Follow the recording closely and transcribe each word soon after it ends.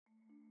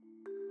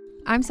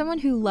I'm someone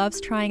who loves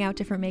trying out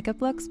different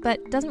makeup looks,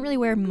 but doesn't really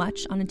wear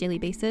much on a daily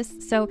basis,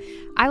 so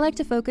I like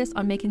to focus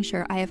on making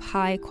sure I have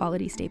high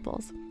quality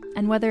staples.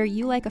 And whether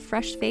you like a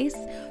fresh face,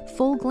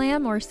 full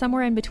glam, or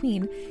somewhere in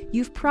between,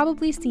 you've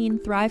probably seen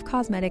Thrive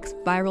Cosmetics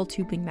Viral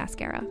Tubing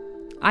Mascara.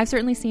 I've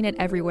certainly seen it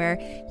everywhere.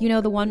 You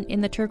know, the one in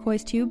the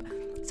turquoise tube?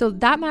 So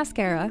that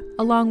mascara,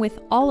 along with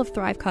all of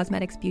Thrive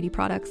Cosmetics beauty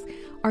products,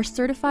 are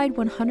certified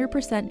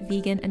 100%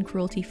 vegan and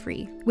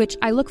cruelty-free, which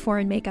I look for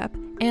in makeup,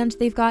 and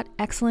they've got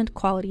excellent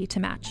quality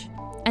to match.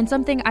 And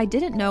something I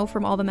didn't know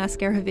from all the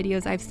mascara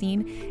videos I've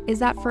seen is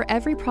that for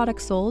every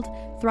product sold,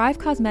 Thrive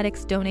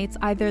Cosmetics donates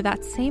either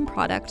that same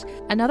product,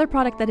 another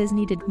product that is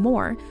needed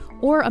more,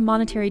 or a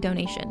monetary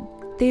donation.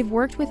 They've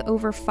worked with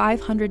over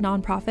 500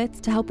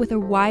 nonprofits to help with a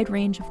wide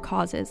range of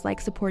causes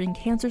like supporting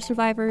cancer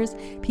survivors,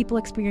 people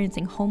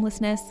experiencing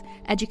homelessness,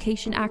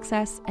 education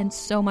access, and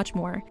so much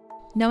more.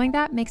 Knowing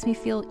that makes me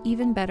feel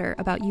even better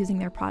about using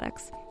their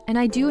products. And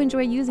I do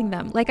enjoy using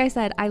them. Like I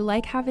said, I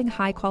like having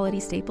high quality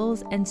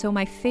staples, and so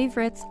my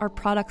favorites are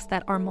products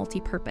that are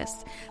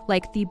multi-purpose,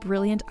 like the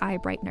Brilliant Eye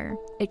Brightener.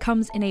 It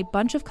comes in a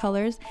bunch of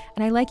colors,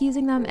 and I like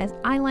using them as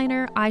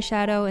eyeliner,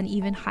 eyeshadow, and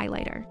even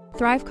highlighter.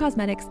 Thrive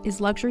Cosmetics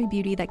is luxury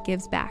beauty that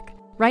gives back.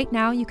 Right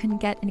now, you can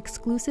get an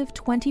exclusive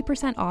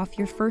 20% off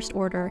your first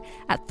order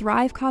at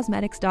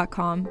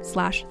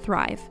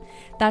thrivecosmetics.com/thrive.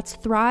 That's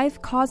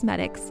Thrive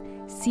Cosmetics,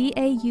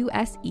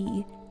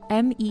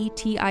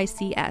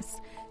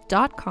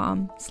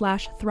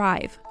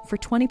 CAUSEMETICS.com/thrive for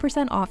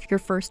 20% off your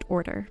first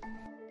order.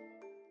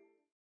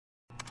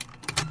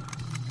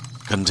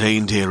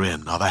 Contained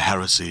herein are the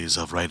heresies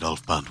of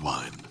Radolf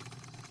Burntwine,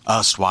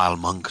 erstwhile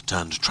monk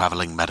turned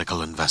traveling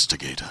medical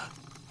investigator.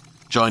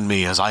 Join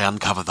me as I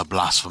uncover the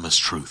blasphemous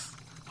truth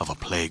of a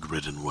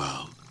plague-ridden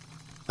world,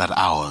 that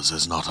ours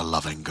is not a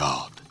loving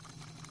God,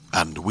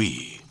 and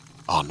we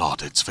are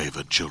not its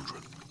favored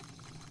children.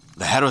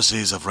 The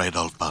Heresies of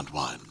Radolf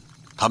Burntwine,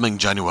 coming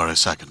January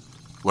 2nd,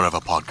 wherever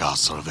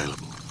podcasts are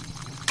available.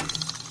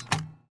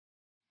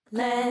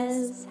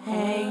 Let's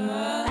hang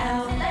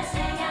out. Let's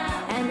hang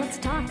out. And let's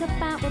talk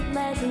about what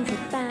Leslie's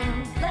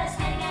about. Let's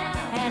hang out.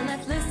 And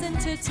let's listen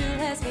to two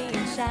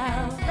lesbians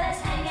shout.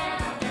 Let's hang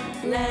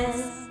out.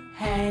 Let's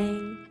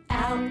hang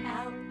out.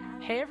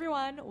 Hey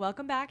everyone,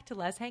 welcome back to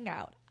Let's Hang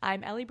Out.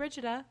 I'm Ellie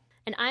Brigida.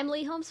 And I'm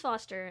Lee Holmes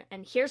Foster,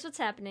 and here's what's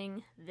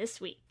happening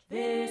this week.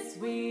 This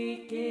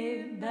week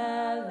in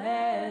the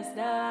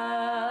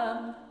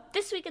Lesdom.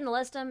 This week in the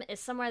Lesdom is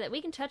somewhere that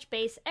we can touch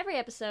base every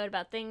episode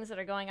about things that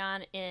are going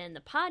on in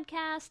the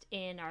podcast,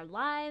 in our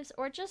lives,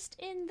 or just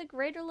in the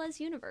greater Les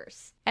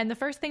universe. And the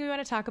first thing we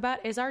want to talk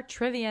about is our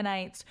trivia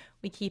nights.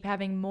 We keep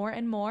having more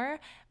and more.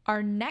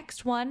 Our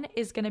next one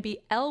is going to be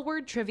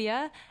L-Word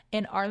Trivia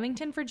in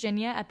Arlington,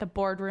 Virginia at the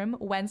Boardroom,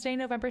 Wednesday,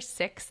 November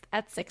 6th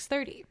at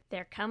 6:30.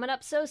 They're coming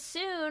up so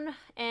soon,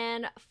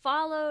 and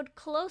followed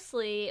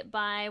closely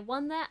by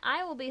one that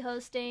I will be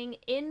hosting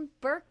in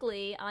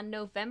Berkeley on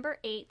November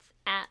 8th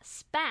at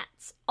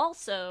Spats,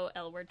 also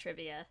L-Word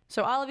Trivia.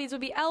 So all of these will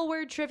be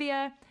L-Word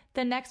Trivia.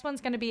 The next one's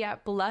going to be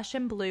at Blush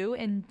and Blue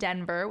in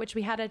Denver, which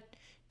we had a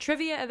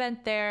trivia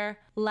event there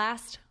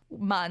last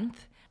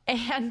month.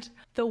 And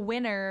the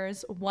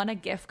winners won a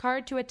gift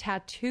card to a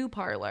tattoo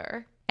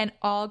parlor and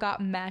all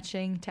got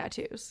matching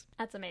tattoos.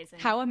 That's amazing.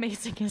 How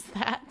amazing is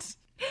that?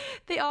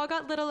 They all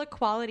got little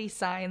equality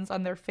signs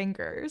on their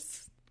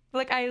fingers.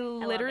 Like, I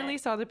literally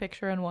saw the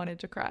picture and wanted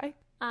to cry.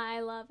 I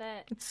love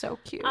it. It's so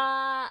cute.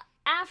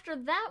 After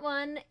that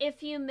one,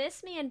 if you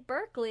miss me in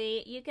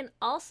Berkeley, you can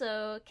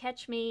also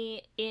catch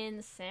me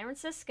in San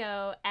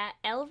Francisco at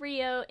El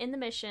Rio in the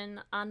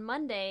Mission on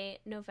Monday,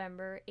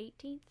 November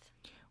 18th.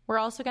 We're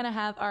also going to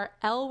have our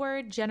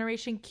L-Word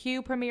Generation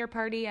Q premiere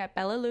party at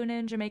Bella Luna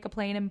in Jamaica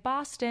Plain in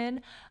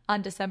Boston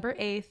on December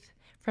 8th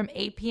from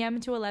 8 p.m.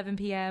 to 11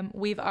 p.m.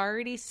 We've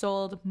already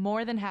sold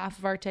more than half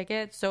of our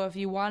tickets, so if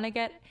you want to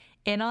get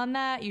in on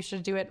that, you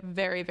should do it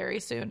very,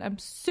 very soon. I'm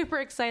super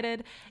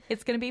excited.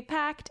 It's going to be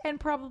packed and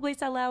probably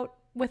sell out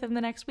within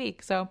the next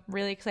week, so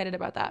really excited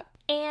about that.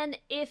 And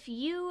if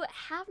you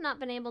have not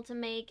been able to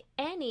make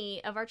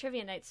any of our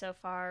trivia nights so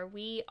far,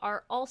 we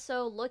are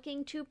also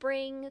looking to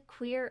bring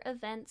queer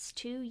events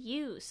to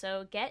you.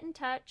 So get in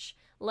touch,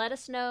 let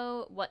us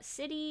know what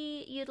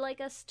city you'd like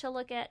us to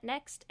look at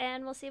next,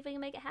 and we'll see if we can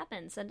make it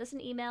happen. Send us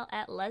an email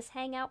at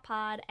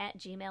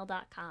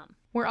letshangoutpod@gmail.com.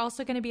 We're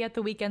also going to be at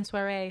the Weekend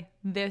Soiree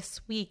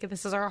this week.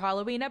 This is our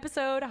Halloween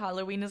episode.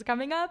 Halloween is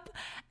coming up,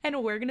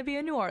 and we're going to be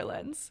in New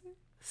Orleans.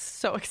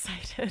 So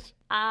excited.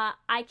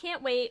 I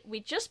can't wait. We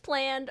just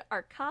planned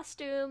our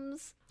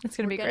costumes. It's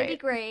going to be great. It's going to be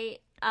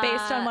great.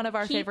 Based on one of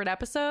our favorite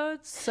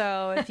episodes.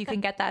 So if you can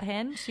get that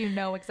hint, you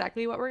know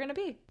exactly what we're going to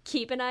be.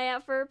 Keep an eye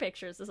out for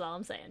pictures is all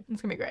I'm saying.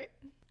 It's going to be great.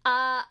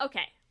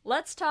 Okay.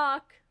 Let's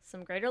talk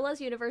some Greater Les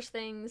Universe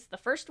things. The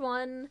first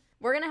one,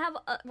 we're gonna have,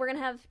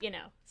 you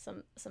know,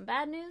 some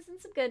bad news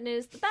and some good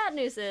news. The bad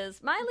news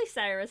is Miley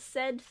Cyrus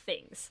said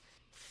things.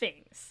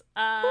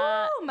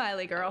 Ooh,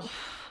 Miley girl.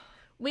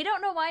 We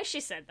don't know why she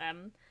said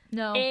them.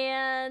 No.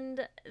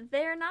 And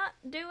they're not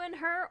doing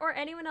her or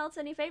anyone else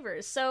any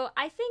favors. So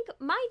I think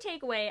my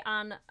takeaway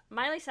on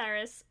Miley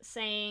Cyrus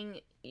saying,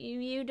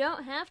 you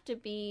don't have to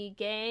be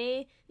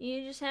gay,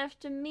 you just have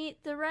to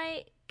meet the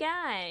right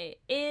guy,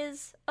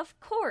 is, of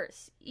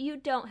course, you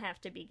don't have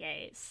to be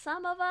gay.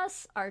 Some of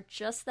us are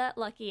just that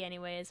lucky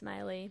anyways,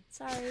 Miley.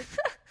 Sorry.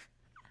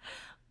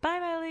 Bye,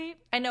 Miley.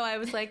 I know, I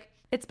was like,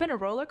 it's been a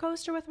roller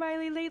coaster with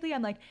Miley lately.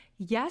 I'm like,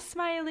 yes,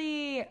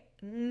 Miley.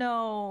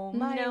 No,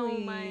 Miley. No,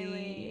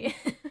 Miley.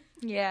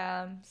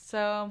 Yeah,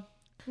 so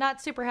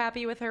not super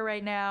happy with her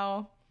right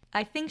now.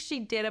 I think she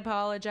did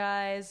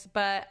apologize,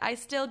 but I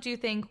still do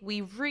think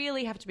we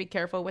really have to be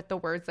careful with the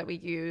words that we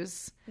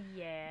use.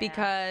 Yeah.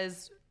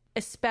 Because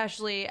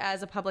especially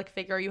as a public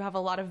figure, you have a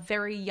lot of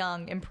very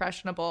young,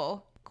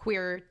 impressionable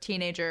queer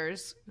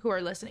teenagers who are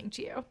listening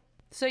to you.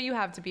 So you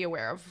have to be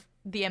aware of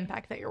the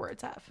impact that your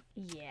words have.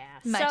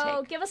 Yeah.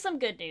 So give us some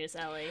good news,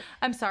 Ellie.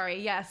 I'm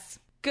sorry, yes.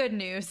 Good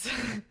news.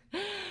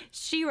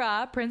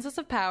 She-Ra, Princess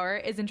of Power,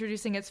 is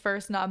introducing its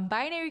first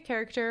non-binary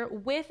character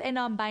with a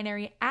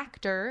non-binary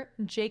actor,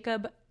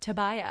 Jacob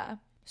Tabaya.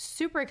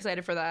 Super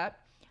excited for that.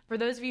 For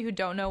those of you who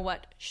don't know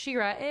what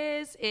She-Ra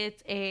is,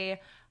 it's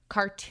a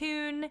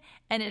cartoon,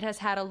 and it has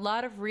had a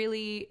lot of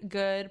really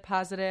good,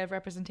 positive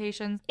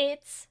representations.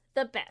 It's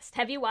the best.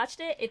 Have you watched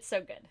it? It's so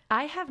good.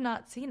 I have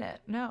not seen it,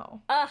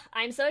 no.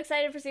 I'm so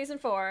excited for season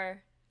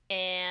 4,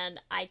 and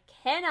I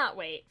cannot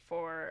wait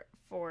for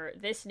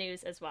this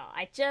news as well.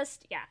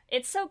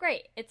 It's so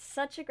great. It's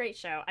such a great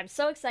show. I'm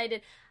so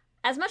excited.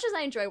 As much as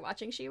I enjoy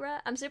watching She-Ra,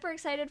 I'm super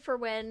excited for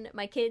when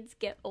my kids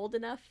get old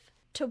enough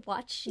to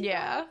watch She-Ra.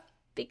 Yeah.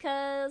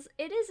 Because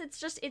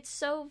it's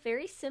so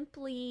very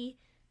simply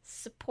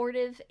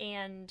supportive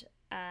and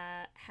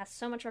has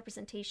so much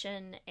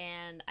representation,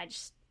 and I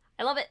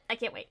love it. I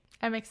can't wait.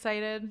 I'm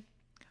excited.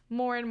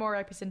 More and more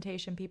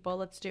representation, people.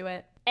 Let's do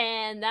it.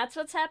 And that's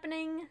what's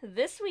happening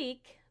this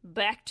week.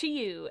 Back to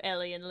you,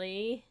 Ellie and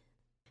Lee.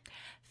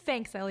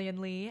 Thanks, Ellie and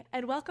Lee,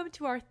 and welcome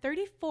to our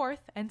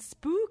 34th and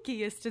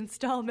spookiest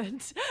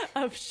installment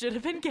of Should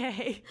Have Been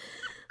Gay.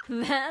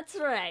 That's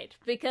right,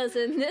 because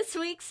in this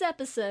week's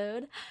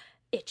episode,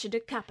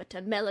 Ichida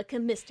Capita Melica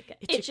Mystica.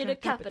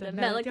 Ichida Capita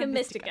Melica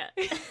Mystica.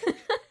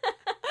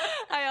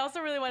 I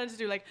also really wanted to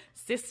do like,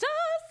 sisters,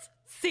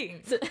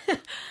 sing.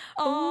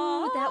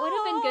 Ooh, that would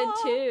have been good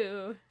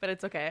too. But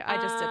it's okay. I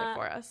just did it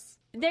for us.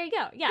 There you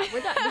go. Yeah,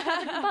 we're done. We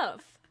covered them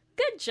both.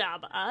 Good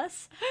job,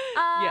 us.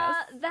 Yes.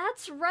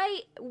 That's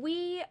right.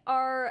 We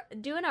are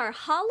doing our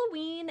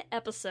Halloween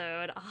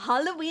episode.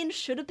 Halloween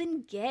Should Have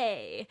Been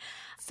Gay.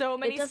 So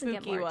many it doesn't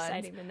spooky get more ones.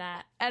 exciting than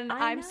that. And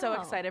I'm so know.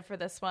 excited for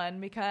this one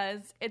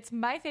because it's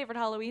my favorite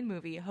Halloween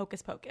movie,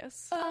 Hocus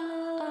Pocus.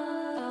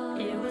 Oh,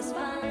 it was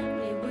fun,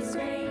 it was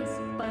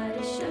great, but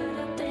it should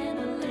have been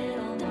a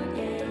little more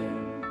gay.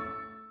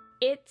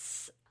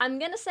 I'm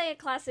gonna say a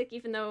classic,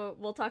 even though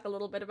we'll talk a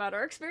little bit about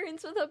our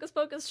experience with Hocus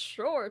Pocus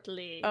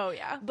shortly. Oh,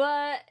 yeah.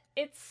 But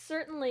it's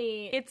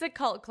certainly... It's a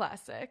cult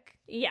classic.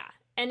 Yeah.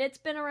 And it's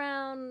been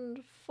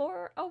around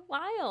for a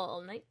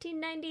while.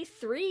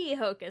 1993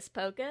 Hocus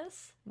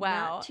Pocus.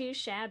 Wow. Not too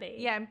shabby.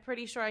 Yeah, I'm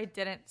pretty sure I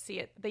didn't see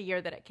it the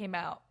year that it came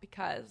out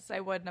because I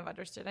wouldn't have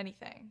understood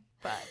anything.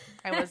 But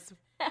I was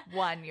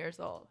 1 year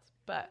old.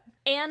 But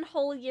And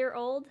whole year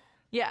old.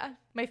 yeah,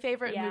 my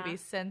favorite Yeah. movie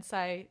since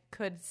I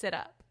could sit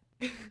up.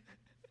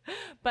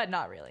 But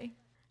not really.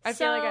 I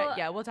feel like,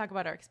 we'll talk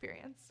about our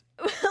experience.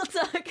 We'll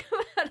talk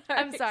about our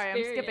I'm sorry, I'm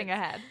experience. skipping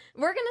ahead.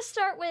 We're going to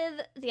start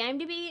with the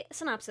IMDb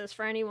synopsis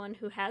for anyone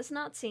who has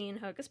not seen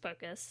Hocus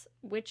Pocus,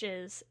 which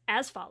is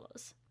as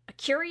follows. A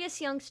curious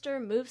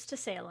youngster moves to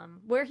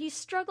Salem, where he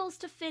struggles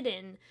to fit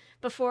in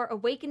before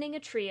awakening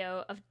a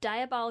trio of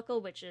diabolical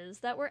witches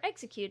that were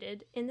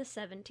executed in the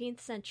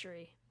 17th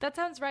century. That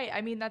sounds right.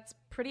 I mean, that's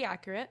pretty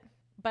accurate.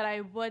 But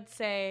I would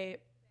say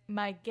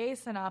my gay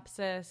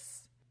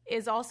synopsis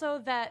is also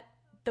that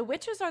the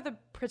witches are the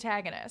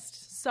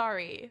protagonist.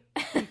 Sorry.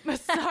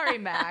 Sorry,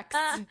 Max.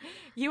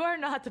 You are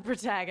not the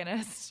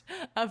protagonist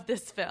of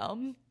this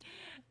film.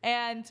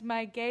 And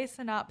my gay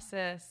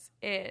synopsis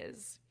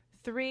is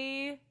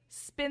 3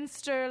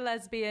 spinster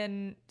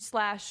lesbian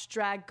 /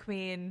 drag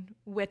queen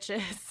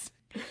witches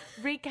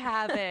wreak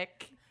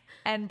havoc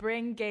and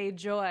bring gay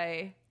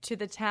joy to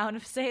the town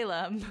of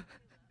Salem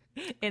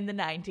in the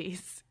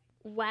 90s.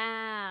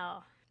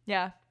 Wow.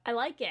 Yeah. I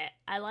like it.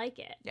 I like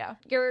it. Yeah.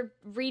 You're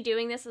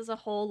redoing this as a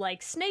whole,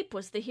 like, Snape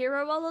was the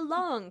hero all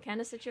along kind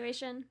of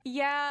situation.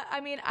 Yeah,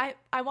 I mean,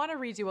 I want to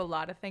redo a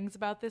lot of things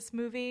about this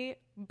movie,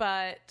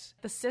 but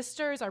the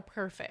sisters are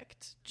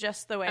perfect,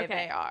 just the way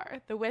they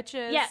are. The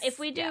witches... Yeah, if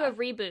we do a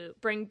reboot,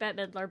 bring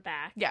Bette Midler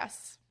back.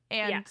 Yes.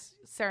 And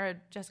Sarah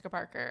Jessica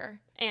Parker.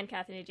 And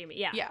Kathy Najimy.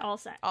 Yeah, all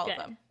set. All Good.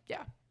 of them.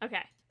 Yeah.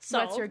 Okay. So,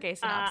 what's your gay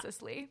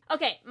synopsis, Lee?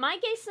 Okay, my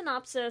gay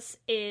synopsis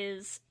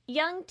is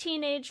young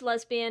teenage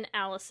lesbian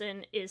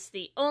Allison is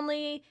the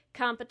only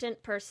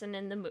competent person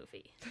in the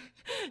movie.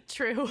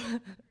 True.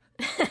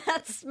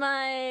 That's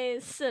my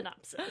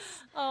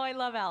synopsis. Oh, I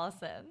love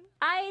Allison.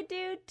 I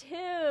do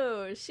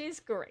too. She's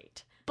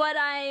great. but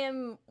I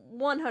am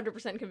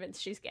 100%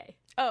 convinced she's gay.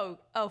 Oh,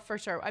 for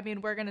sure. I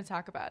mean, we're going to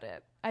talk about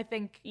it. I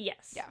think.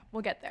 Yes. Yeah,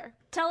 we'll get there.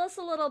 Tell us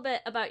a little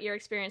bit about your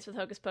experience with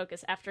Hocus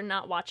Pocus after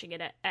not watching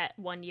it at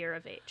 1 year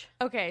of age.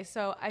 Okay,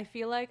 so I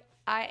feel like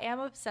I am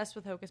obsessed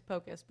with Hocus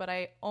Pocus, but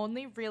I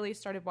only really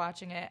started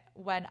watching it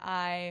when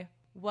I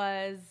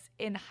was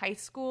in high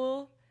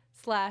school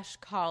 /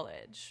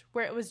 college,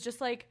 where it was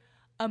just like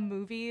a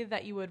movie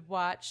that you would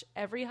watch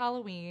every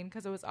Halloween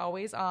because it was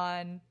always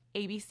on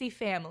ABC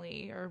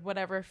Family or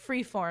whatever,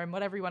 Freeform,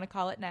 whatever you want to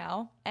call it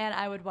now. And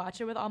I would watch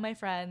it with all my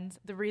friends.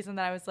 The reason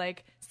that I was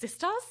like,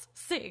 sisters,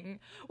 sing.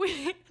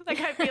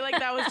 Like, I feel like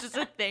that was just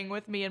a thing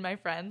with me and my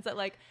friends that,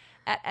 like,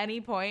 at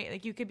any point,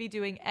 like, you could be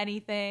doing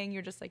anything.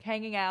 You're just, like,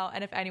 hanging out.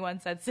 And if anyone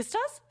said,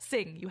 sisters,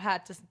 sing, you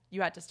had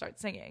to start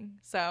singing.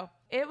 So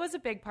it was a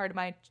big part of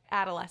my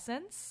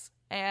adolescence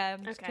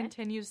and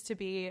continues to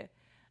be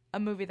a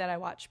movie that I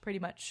watch pretty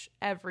much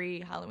every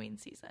Halloween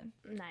season.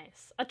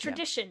 Nice. A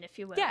tradition, if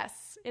you will.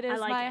 Yes, it is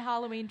my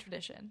Halloween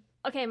tradition.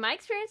 Okay, my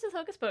experience with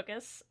Hocus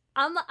Pocus.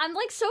 I'm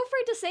like so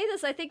afraid to say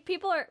this. I think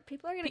people are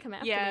going to come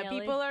after me. Yeah,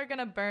 people are going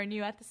to burn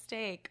you at the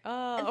stake.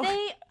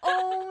 Oh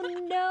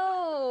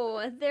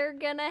no, they're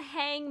going to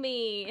hang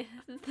me.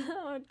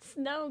 No, it's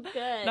no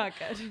good. Not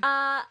good.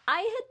 I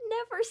had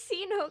never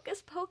seen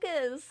Hocus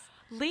Pocus.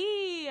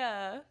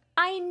 Leah.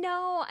 I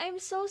know. I'm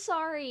so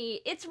sorry.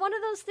 It's one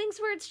of those things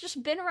where it's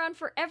just been around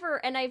forever,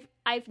 and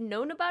I've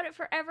known about it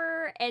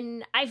forever,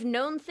 and I've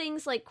known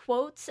things like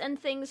quotes and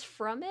things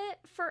from it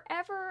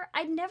forever.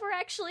 I'd never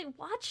actually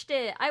watched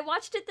it. I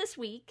watched it this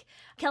week.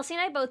 Kelsey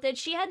and I both did.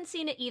 She hadn't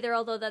seen it either,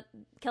 although that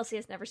Kelsey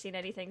has never seen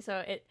anything,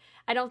 so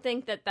I don't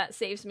think that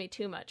saves me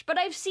too much. But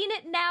I've seen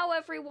it now,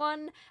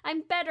 everyone.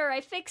 I'm better.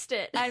 I fixed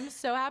it. I'm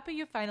so happy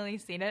you've finally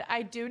seen it.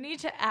 I do need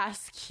to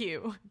ask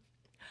you.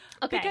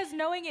 Okay. Because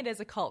knowing it is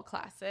a cult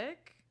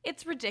classic,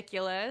 it's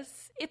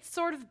ridiculous. It's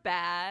sort of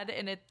bad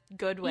in a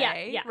good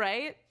way,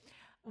 right?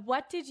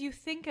 What did you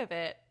think of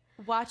it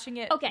watching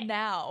it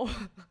now?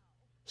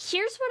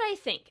 Here's what I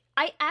think.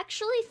 I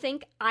actually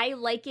think I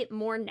like it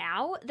more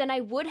now than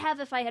I would have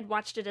if I had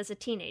watched it as a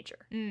teenager.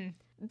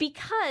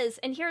 Because,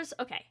 and here's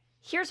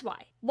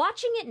why.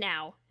 Watching it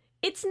now,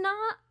 it's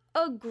not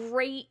a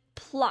great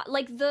plot.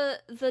 Like,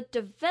 the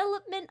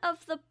development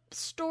of the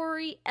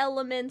story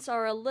elements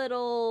are a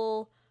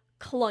little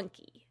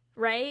clunky,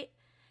 right?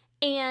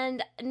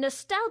 And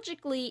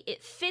nostalgically,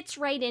 it fits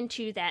right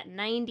into that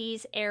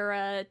 90s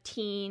era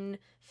teen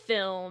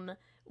film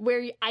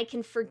where I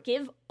can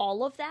forgive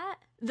all of that.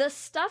 The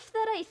stuff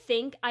that I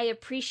think I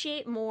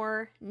appreciate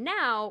more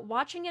now,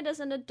 watching it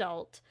as an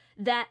adult,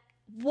 that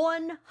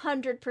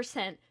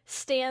 100%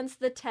 stands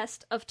the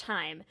test of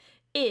time,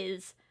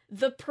 is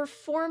the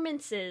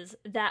performances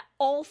that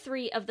all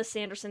three of the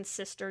Sanderson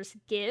sisters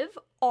give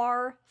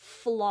are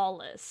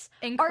flawless.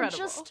 Incredible. Are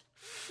just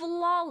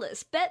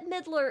flawless. Bette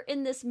Midler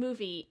in this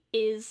movie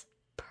is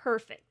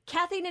perfect.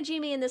 Kathy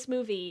Najimy in this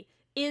movie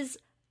is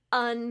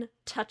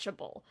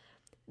untouchable.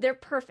 They're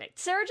perfect.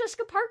 Sarah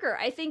Jessica Parker,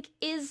 I think,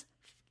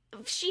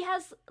 she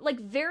has, like,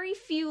 very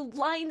few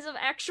lines of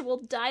actual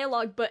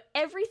dialogue, but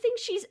everything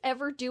she's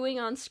ever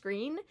doing on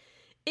screen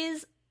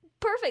is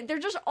perfect. They're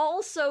just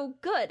all so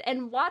good.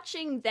 And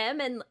watching them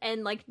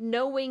and like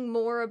knowing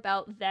more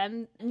about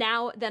them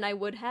now than I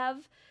would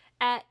have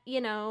at,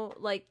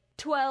 like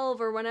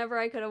 12 or whenever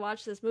I could have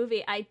watched this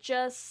movie,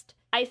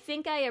 I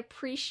think I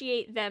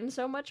appreciate them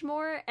so much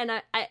more, and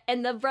I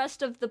and the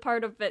rest of the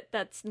part of it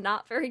that's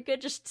not very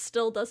good just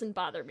still doesn't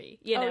bother me,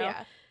 Oh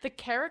yeah. The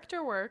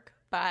character work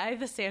by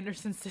the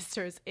Sanderson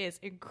sisters is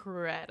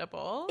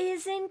incredible.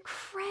 It's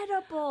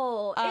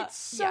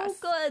so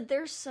good.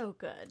 They're so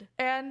good.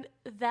 And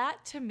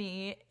that, to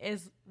me,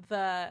 is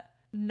the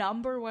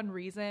number one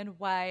reason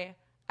why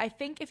I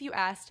think if you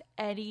asked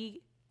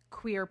any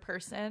queer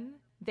person,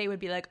 they would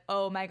be like,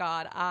 oh my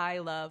God, I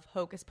love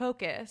Hocus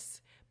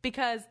Pocus.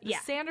 Because the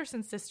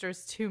Sanderson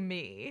sisters, to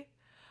me,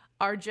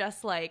 are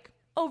just like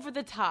over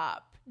the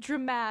top,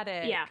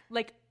 dramatic,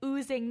 like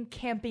oozing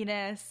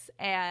campiness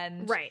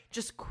and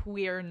just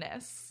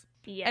queerness.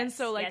 Yes, and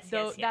so like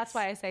that's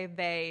why I say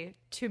they,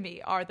 to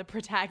me, are the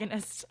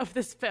protagonists of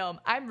this film.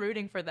 I'm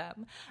rooting for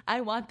them. I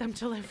want them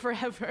to live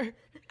forever.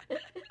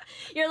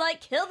 You're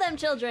like, kill them,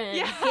 children.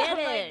 Yeah, get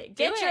it. Like,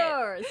 get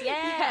yours.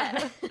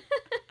 Yeah.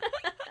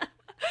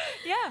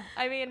 Yeah.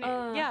 I mean,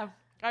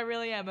 I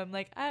really am. I'm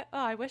like,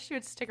 I wish you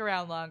would stick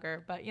around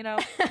longer, but what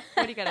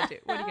are you gonna do?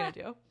 What are you gonna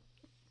do?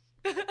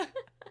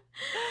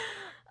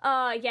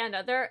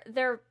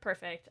 They're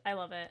perfect. I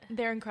love it.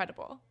 They're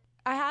incredible.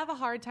 I have a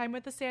hard time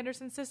with the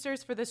Sanderson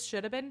sisters for This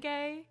Should Have Been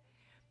Gay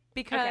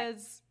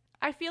because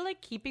I feel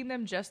like keeping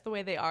them just the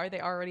way they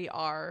already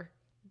are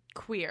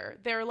queer.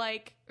 They're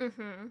like,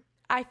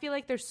 I feel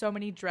like there's so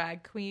many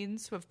drag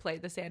queens who have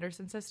played the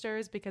Sanderson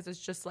sisters because it's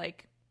just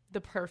like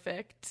the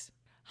perfect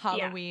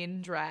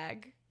Halloween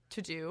drag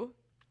to do.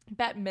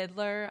 Bette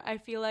Midler, I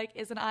feel like,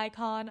 is an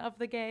icon of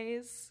the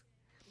gays.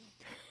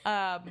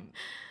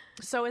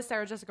 So is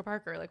Sarah Jessica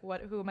Parker. Like,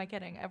 who am I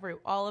kidding?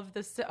 All of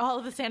the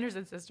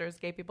Sanderson sisters,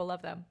 gay people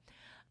love them.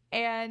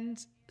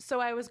 And so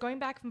I was going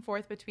back and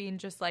forth between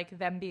just like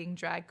them being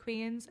drag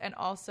queens and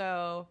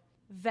also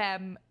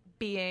them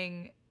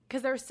being,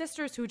 because there are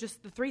sisters who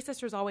just, the three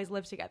sisters always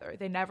lived together.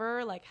 They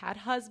never like had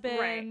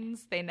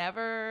husbands.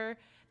 Right.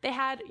 They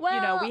had, Well,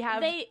 you know, we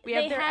have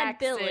their had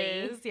exes.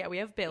 Billy. Yeah, we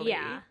have Billy.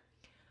 Yeah.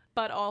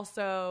 But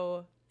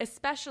also,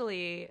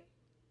 especially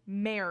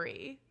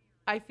Mary,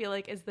 I feel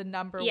like is the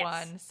number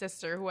one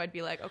sister who I'd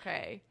be like,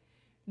 okay,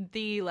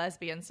 the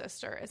lesbian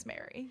sister is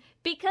Mary.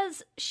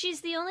 Because she's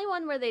the only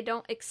one where they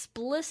don't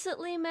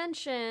explicitly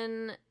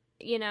mention,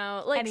 you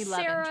know, like any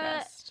love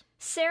interest.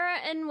 Sarah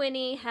and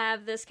Winnie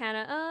have this kind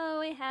of, oh,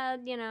 we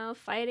had, you know,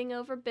 fighting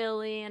over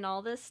Billy and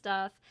all this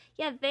stuff.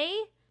 Yeah, they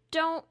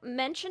don't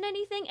mention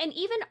anything. And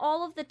even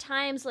all of the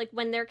times, like,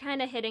 when they're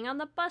kind of hitting on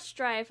the bus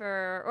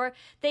driver, or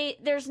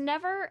there's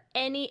never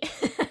any...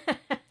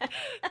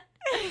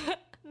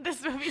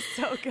 This movie's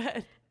so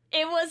good.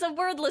 It was a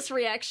wordless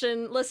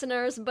reaction,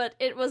 listeners, but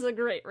it was a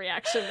great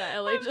reaction that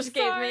Ellie just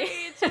gave me.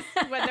 Just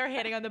when they're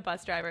hitting on the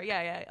bus driver.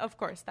 Yeah, of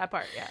course, that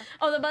part, yeah.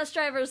 Oh, the bus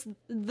driver's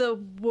the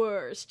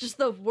worst. Just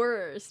the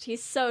worst.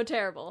 He's so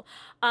terrible.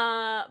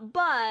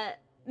 But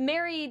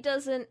Mary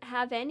doesn't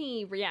have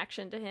any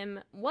reaction to him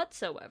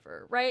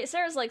whatsoever, right?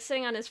 Sarah's like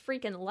sitting on his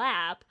freaking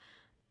lap.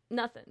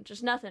 Nothing.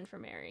 Just nothing for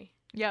Mary.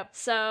 Yep.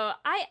 So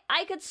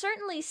I could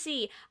certainly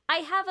see, I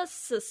have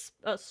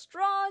a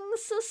strong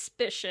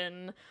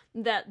suspicion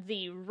that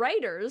the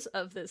writers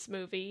of this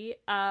movie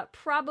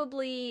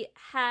probably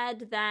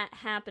had that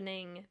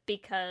happening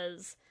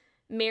because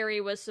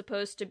Mary was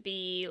supposed to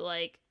be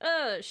like,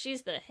 oh,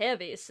 she's the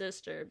heavy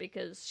sister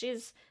because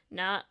she's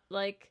not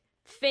like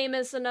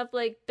famous enough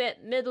like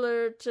Bette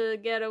Midler to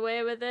get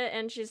away with it,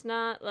 and she's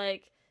not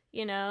like,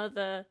 you know,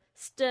 the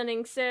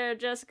stunning Sarah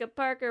Jessica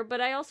Parker,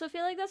 but I also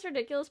feel like that's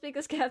ridiculous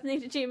because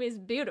Kathleen Najimy is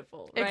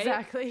beautiful, right?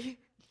 Exactly.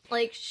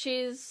 Like,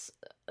 she's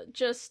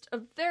just a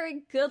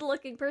very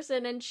good-looking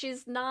person, and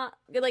she's not,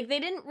 like,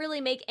 they didn't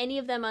really make any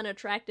of them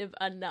unattractive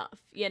enough,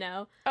 you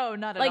know? Oh,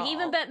 not at like, all. Like,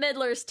 even Bette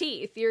Midler's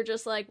teeth, you're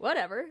just like,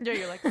 whatever. Yeah,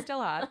 you're like, still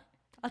hot.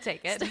 I'll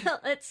take it. Still,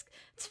 it's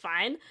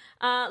fine.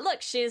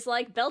 Look, she's,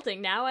 like,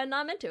 belting now, and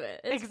I'm into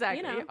it. It's,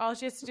 exactly. You know, all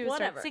she has to do is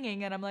start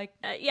singing, and I'm like,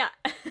 yeah.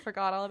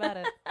 Forgot all about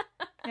it.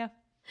 Yeah.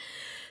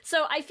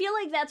 So I feel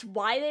like that's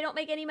why they don't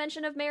make any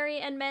mention of Mary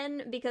and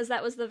men, because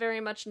that was the very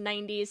much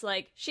 90s,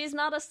 like, she's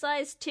not a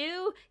size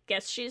 2,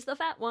 guess she's the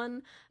fat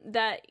one,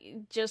 that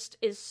just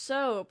is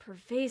so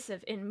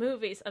pervasive in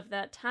movies of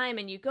that time,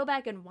 and you go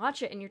back and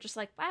watch it, and you're just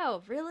like,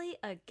 wow, really?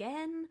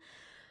 Again?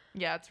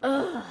 Yeah, it's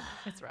rough. Ugh,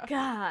 it's rough.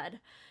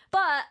 God.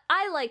 But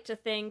I like to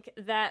think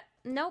that,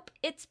 nope,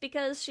 it's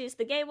because she's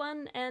the gay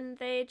one, and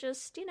they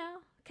just, you know,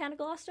 kind of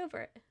glossed over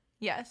it.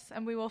 Yes,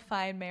 and we will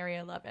find Mary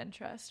a love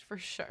interest for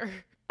sure.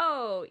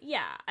 Oh,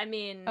 yeah. I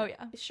mean, oh,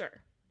 yeah.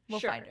 Sure.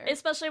 We'll find her.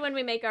 Especially when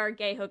we make our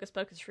gay Hocus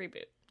Pocus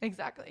reboot.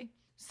 Exactly.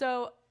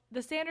 So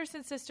the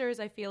Sanderson sisters,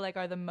 I feel like,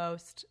 are the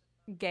most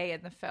gay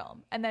in the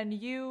film. And then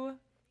you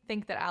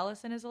think that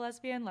Allison is a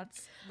lesbian?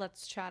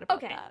 Let's chat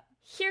about that.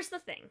 Here's the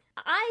thing.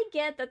 I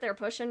get that they're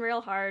pushing real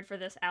hard for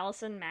this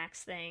Allison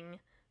Max thing,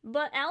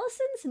 but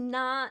Allison's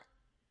not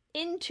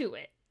into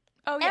it.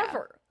 Oh, yeah.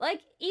 Ever.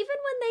 Like, even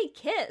when they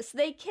kiss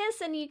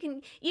and you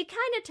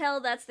kind of tell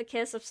that's the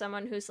kiss of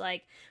someone who's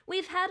like,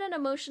 we've had an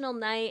emotional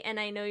night and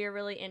I know you're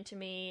really into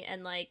me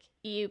and like,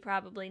 you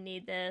probably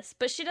need this.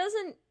 But she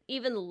doesn't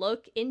even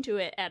look into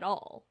it at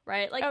all,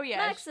 right? Like, oh,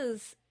 yeah.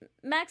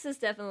 Max is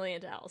definitely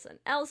into Allison.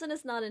 Allison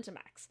is not into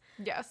Max.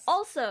 Yes.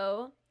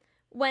 Also,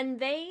 when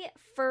they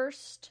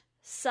first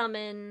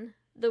summon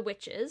the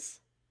witches,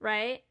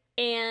 right?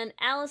 And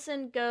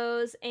Allison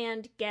goes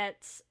and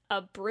gets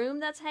a broom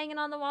that's hanging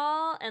on the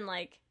wall and,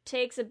 like,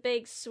 takes a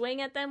big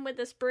swing at them with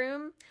this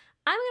broom.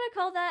 I'm gonna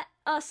call that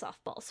a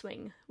softball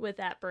swing with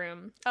that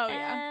broom. Oh,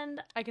 yeah.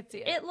 And I could see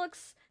it. It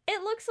looks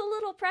a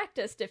little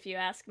practiced, if you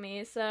ask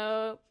me,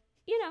 so,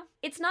 you know,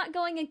 it's not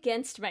going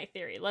against my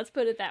theory. Let's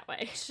put it that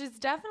way. She's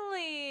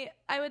definitely,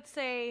 I would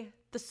say,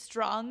 the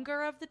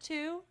stronger of the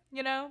two,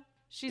 you know?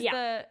 She's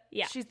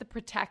the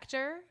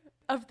protector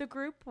of the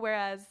group,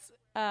 whereas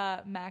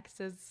Max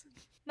is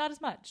not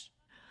as much.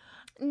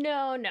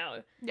 No.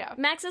 Yeah.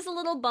 Max is a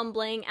little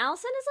bumbling.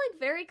 Allison is, like,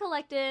 very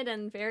collected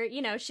and very,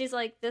 you know, she's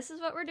like, this is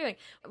what we're doing.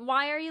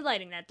 Why are you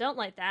lighting that? Don't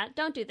light that.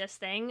 Don't do this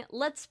thing.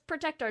 Let's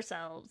protect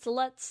ourselves.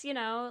 Let's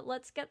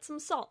get some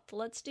salt.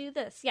 Let's do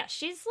this. Yeah,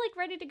 she's, like,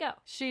 ready to go.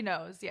 She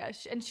knows, yeah.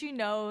 And she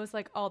knows,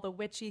 like, all the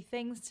witchy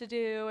things to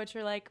do, which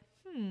are like,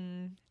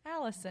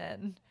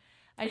 Allison,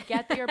 I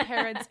get that your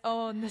parents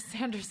own the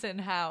Sanderson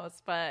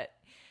house, but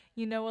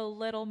you know a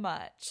little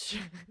much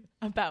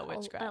about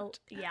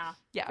witchcraft. Yeah,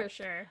 for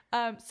sure.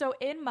 So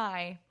in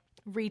my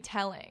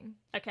retelling,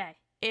 okay,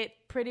 it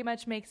pretty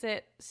much makes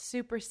it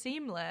super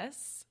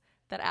seamless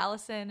that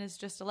Allison is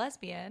just a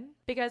lesbian,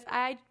 because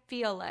I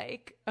feel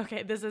like,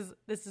 okay, this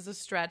is a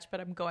stretch, but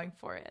I'm going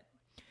for it.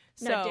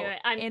 No, do it.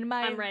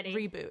 I'm ready.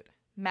 Reboot,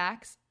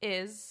 Max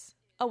is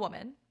a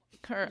woman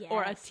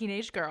or a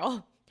teenage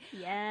girl.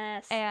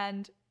 Yes.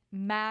 And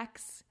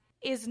Max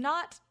is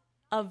not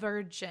a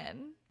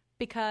virgin,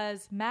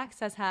 because Max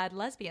has had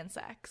lesbian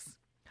sex.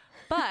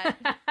 But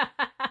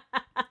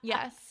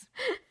yes.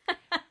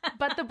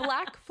 But the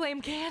black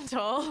flame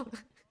candle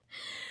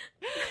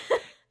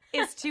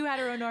is too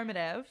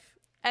heteronormative.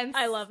 And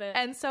I love it.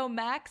 And so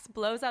Max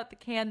blows out the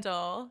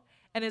candle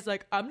and is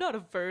like, I'm not a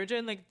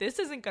virgin. Like, this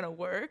isn't going to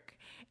work.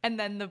 And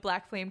then the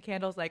black flame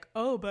candle's like,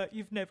 oh, but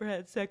you've never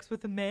had sex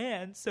with a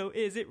man, so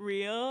is it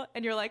real?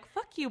 And you're like,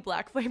 fuck you,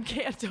 black flame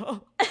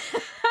candle.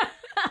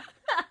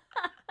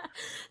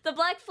 The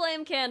black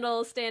flame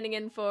candle standing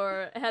in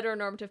for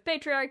heteronormative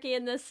patriarchy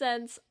in this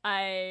sense.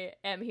 I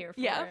am here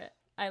for it.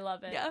 I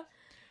love it. Yeah.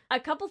 A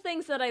couple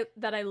things that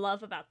I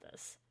love about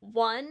this.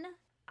 One,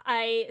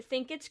 I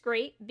think it's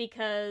great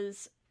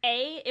because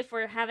if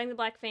we're having the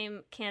black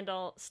flame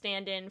candle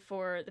stand in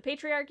for the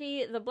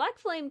patriarchy, the black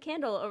flame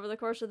candle over the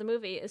course of the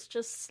movie is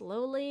just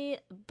slowly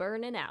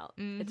burning out.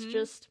 Mm-hmm. It's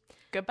just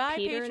goodbye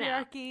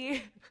patriarchy.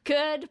 Out.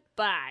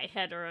 Goodbye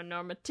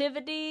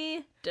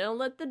heteronormativity. Don't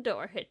let the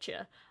door hit you.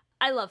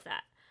 I love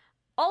that.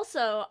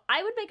 Also,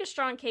 I would make a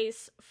strong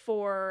case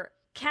for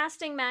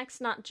casting Max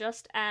not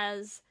just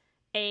as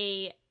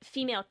a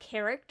female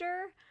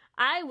character.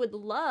 I would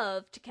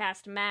love to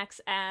cast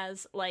Max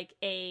as like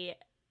a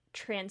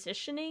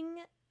transitioning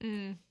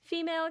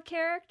female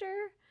character,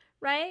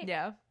 right?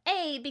 Yeah.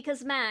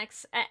 Because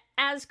Max,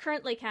 as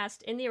currently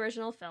cast in the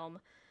original film,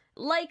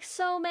 like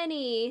so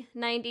many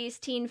 90s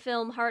teen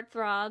film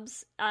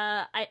heartthrobs,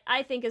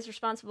 I think is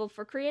responsible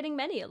for creating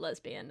many a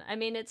lesbian. I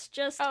mean, it's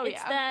just,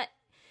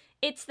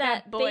 it's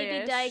that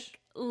baby dyke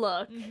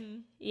look. Mm-hmm.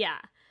 Yeah.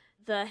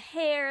 The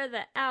hair,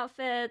 the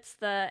outfits,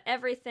 the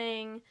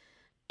everything.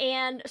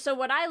 And so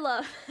what I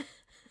love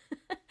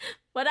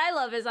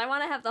is I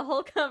want to have the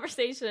whole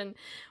conversation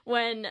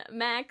when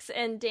Max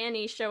and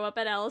Danny show up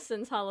at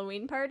Allison's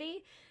Halloween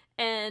party,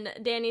 and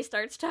Danny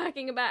starts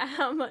talking about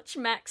how much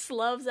Max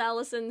loves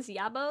Allison's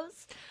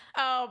yabos.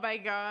 Oh my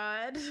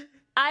god.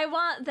 I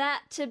want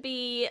that to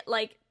be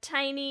like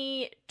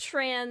tiny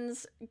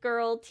trans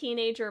girl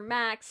teenager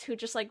Max who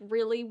just like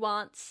really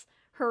wants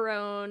her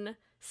own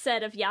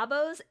set of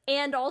yabos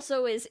and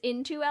also is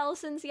into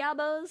Allison's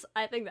yabos.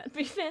 I think that'd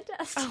be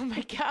fantastic. Oh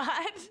my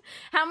god.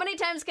 How many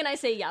times can I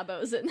say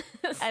yabos in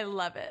this? I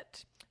love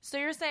it. So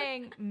you're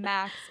saying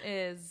Max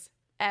is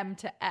M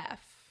to F?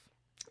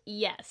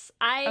 Yes.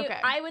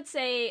 I would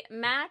say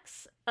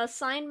Max,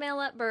 assigned male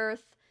at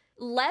birth,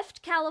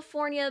 left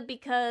California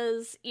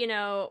because,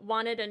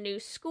 wanted a new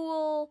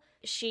school.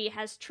 She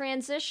has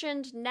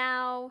transitioned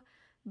now,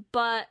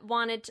 but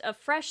wanted a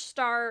fresh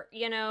start,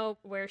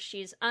 where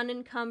she's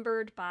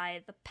unencumbered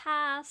by the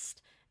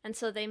past. And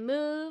so they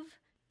move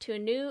to a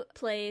new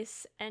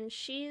place, and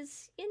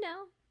she's,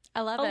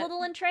 I love a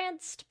little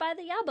entranced by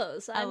the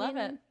yabos. I love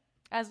it.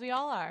 As we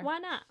all are. Why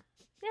not?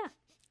 Yeah,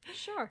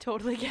 sure.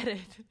 Totally get it.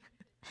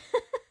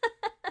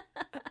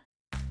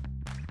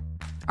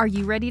 Are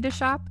you ready to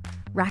shop?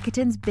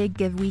 Rakuten's Big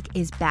Give Week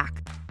is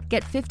back.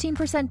 Get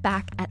 15%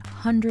 back at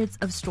hundreds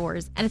of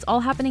stores, and it's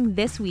all happening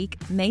this week,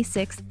 May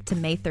 6th to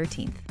May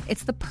 13th.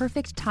 It's the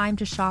perfect time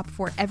to shop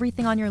for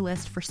everything on your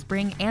list for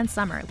spring and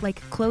summer, like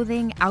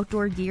clothing,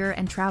 outdoor gear,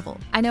 and travel.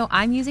 I know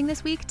I'm using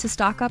this week to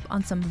stock up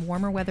on some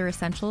warmer weather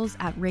essentials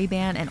at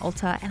Ray-Ban and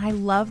Ulta, and I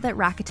love that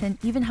Rakuten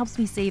even helps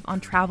me save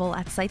on travel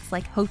at sites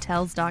like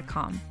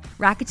Hotels.com.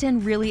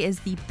 Rakuten really is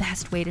the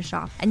best way to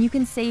shop, and you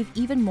can save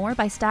even more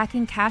by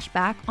stacking cash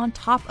back on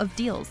top of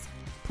deals.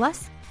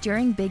 Plus,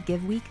 during Big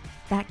Give Week,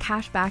 that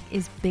cash back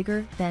is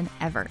bigger than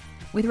ever.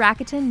 With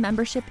Rakuten,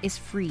 membership is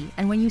free,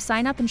 and when you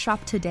sign up and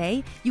shop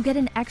today, you get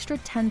an extra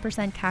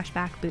 10% cash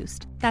back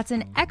boost. That's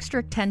an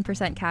extra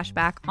 10% cash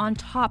back on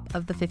top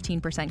of the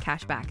 15%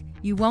 cash back.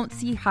 You won't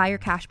see higher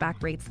cash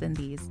back rates than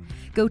these.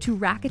 Go to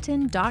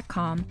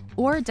Rakuten.com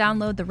or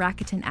download the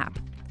Rakuten app.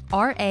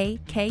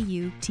 Rakuten.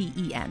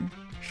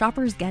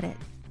 Shoppers get it.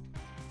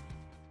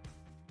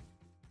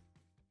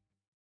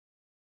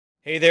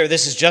 Hey there,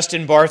 this is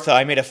Justin Bartha.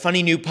 I made a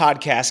funny new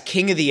podcast,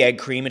 King of the Egg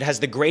Cream. It has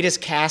the greatest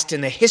cast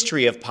in the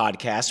history of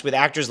podcasts with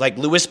actors like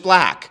Louis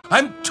Black.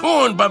 I'm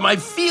torn by my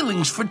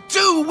feelings for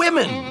two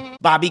women.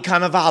 Bobby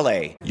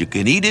Cannavale. You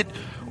can eat it,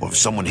 or if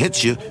someone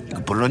hits you, you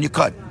can put it on your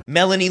cut.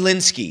 Melanie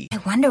Linsky. I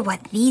wonder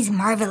what these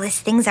marvelous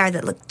things are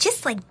that look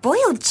just like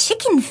boiled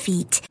chicken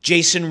feet.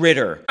 Jason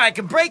Ritter. I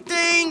can break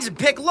things and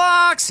pick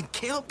locks and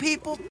kill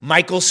people.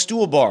 Michael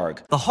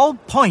Stuhlbarg. The whole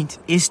point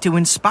is to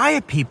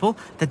inspire people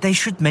that they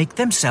should make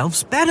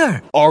themselves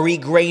better. Ari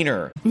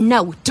Grainer.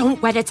 No,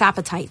 don't whet its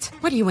appetite.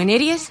 What are you, an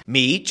idiot?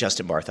 Me,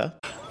 Justin Bartha.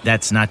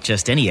 That's not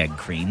just any egg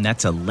cream,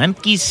 that's a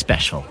Lemke's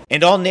special.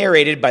 And all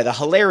narrated by the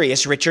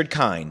hilarious Richard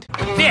Kind.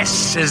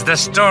 This is the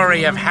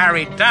story of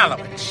Harry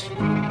Dalowitz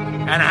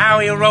and how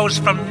he rose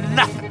from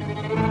nothing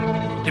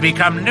to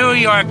become New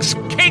York's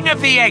King of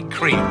the Egg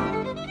Cream.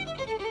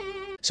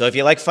 So if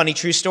you like funny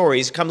true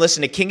stories, come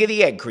listen to King of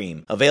the Egg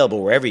Cream,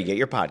 available wherever you get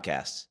your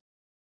podcasts.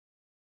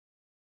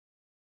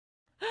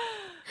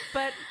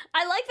 But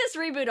I like this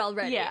reboot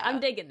already. Yeah, I'm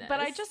digging this. But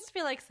I just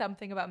feel like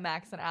something about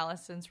Max and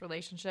Allison's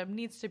relationship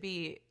needs to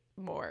be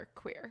more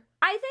queer.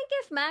 I think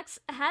if Max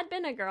had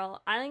been a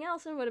girl, I think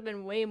Allison would have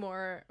been way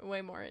more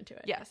into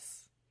it.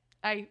 Yes.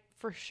 I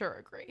for sure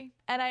agree.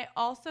 And I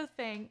also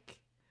think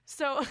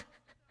So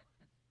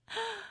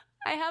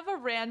I have a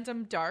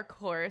random dark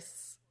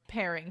horse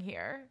pairing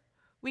here.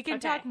 We can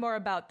talk more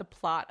about the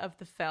plot of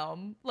the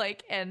film,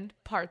 like, and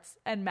parts,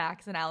 and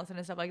Max and Allison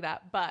and stuff like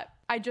that. But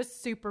I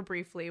just super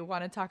briefly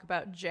want to talk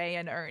about Jay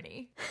and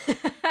Ernie.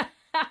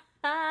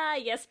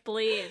 Yes,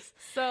 please.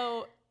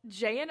 So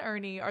Jay and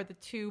Ernie are the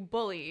two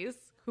bullies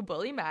who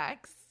bully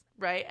Max,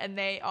 right? And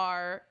they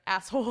are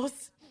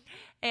assholes.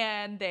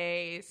 And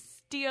they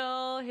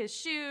steal his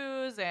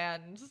shoes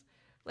and,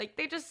 like,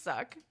 they just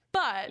suck.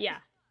 But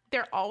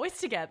they're always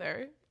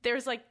together.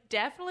 There's, like,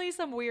 definitely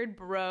some weird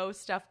bro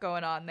stuff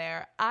going on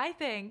there. I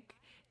think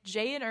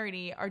Jay and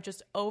Ernie are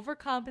just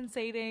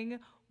overcompensating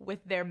with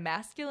their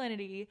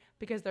masculinity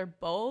because they're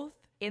both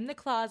in the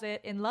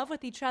closet, in love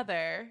with each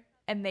other,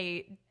 and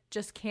they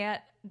just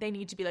can't, they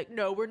need to be like,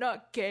 no, we're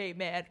not gay,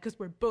 man, because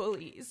we're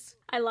bullies.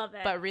 I love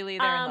it. But really,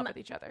 they're in love with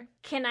each other.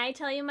 Can I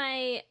tell you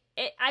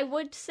I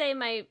would say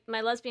my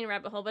lesbian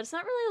rabbit hole, but it's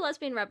not really a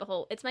lesbian rabbit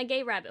hole. It's my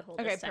gay rabbit hole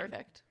this time.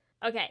 Perfect.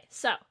 Okay,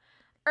 so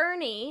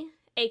Ernie,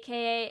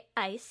 a.k.a.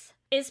 Ice,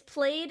 is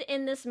played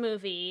in this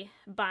movie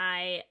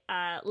by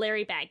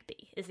Larry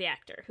Bagby, is the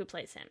actor who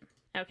plays him.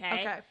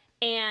 Okay.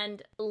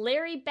 And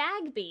Larry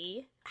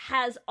Bagby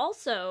has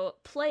also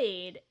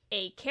played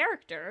a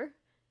character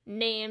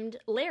named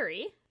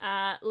Larry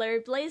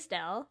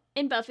Blaisdell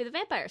in Buffy the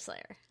Vampire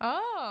Slayer.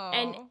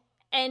 Oh.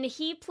 And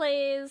he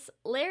plays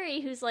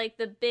Larry, who's like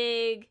the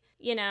big,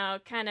 you know,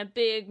 kind of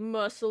big,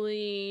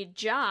 muscly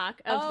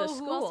jock of the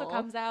school. Who also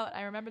comes out.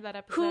 I remember that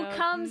episode. Who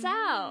comes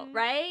out,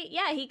 right?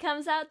 Yeah, he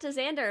comes out to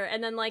Xander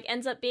and then, like,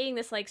 ends up being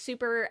this, like,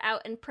 super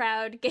out and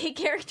proud gay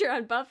character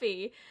on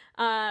Buffy,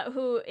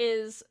 who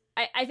is...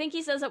 I think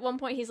he says at one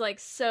point he's, like,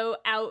 so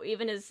out,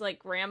 even his, like,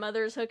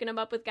 grandmother's hooking him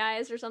up with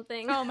guys or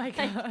something. Oh, my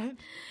God.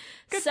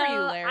 Good so for you,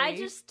 Larry.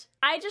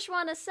 I just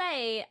want to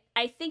say,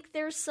 I think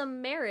there's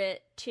some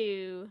merit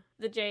to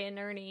the Jay and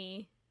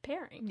Ernie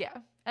pairing. Yeah.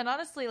 And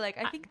honestly, like,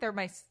 I think they're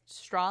my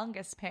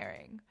strongest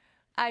pairing.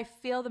 I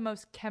feel the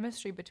most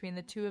chemistry between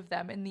the two of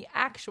them in the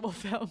actual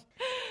film.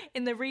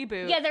 In the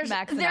reboot, yeah, there's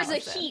Max and a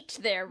Allison. heat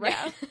there,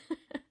 right?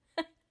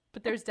 Yeah.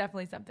 But there's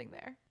definitely something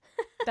there.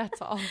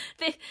 That's all.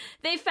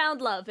 They found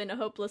love in a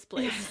hopeless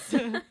place.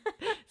 Yes.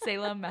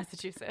 Salem,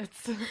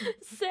 Massachusetts.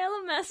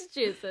 Salem,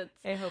 Massachusetts.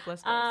 A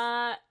hopeless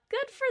place.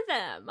 Good for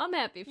them. I'm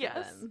happy for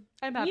them.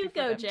 I'm happy you for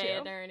go, them, Jay too.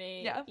 and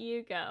Ernie. Yeah.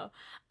 You go.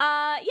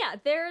 Yeah,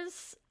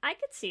 I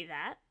could see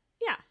that.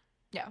 Yeah.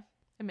 Yeah,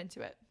 I'm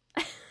into it.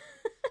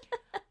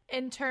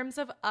 In terms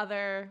of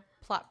other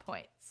plot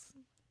points,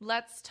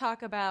 let's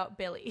talk about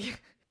Billy.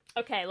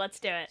 Okay, let's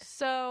do it.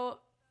 So,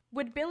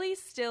 would Billy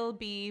still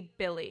be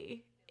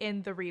Billy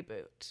in the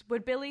reboot?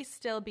 Would Billy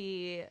still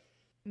be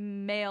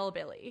male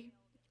Billy?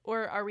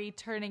 Or are we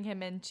turning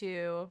him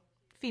into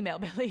female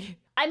Billy?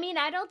 I mean,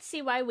 I don't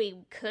see why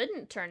we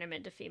couldn't turn him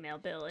into female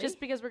Billy. Just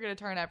because we're going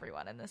to turn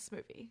everyone in this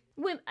movie.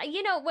 When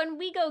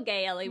we go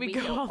gay, Ellie, we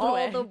go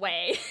all the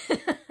way.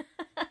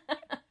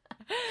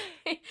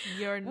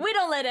 We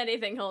don't let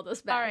anything hold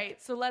us back. All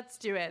right, so let's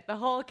do it. The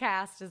whole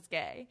cast is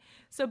gay.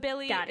 So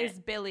Billy is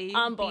Billy,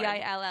 On board.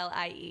 Billie.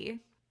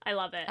 I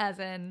love it. As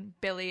in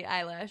Billie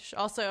Eilish.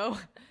 Also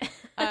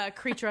a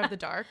creature of the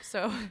dark,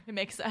 so it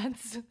makes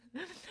sense.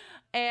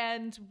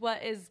 And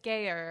what is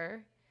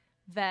gayer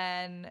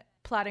than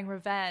plotting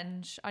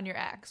revenge on your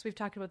ex? We've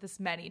talked about this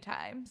many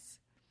times.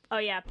 Oh,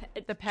 yeah.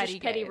 The petty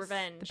gays. Petty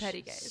revenge. The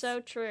petty gays.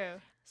 So true.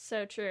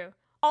 So true.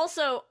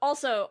 Also,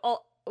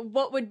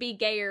 what would be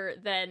gayer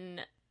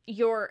than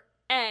your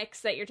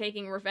ex that you're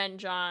taking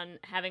revenge on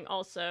having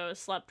also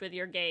slept with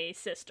your gay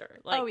sister?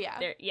 Like, oh, yeah.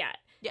 Yeah.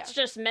 It's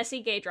just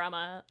messy gay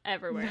drama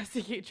everywhere.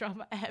 Messy gay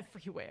drama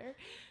everywhere.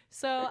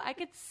 So I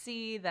could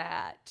see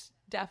that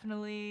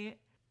definitely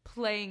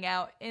playing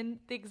out in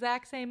the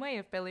exact same way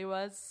if Billy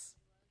was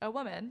a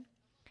woman,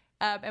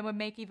 and would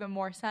make even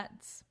more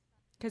sense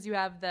because you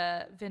have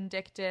the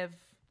vindictive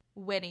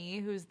Winnie,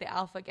 who's the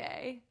alpha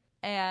gay,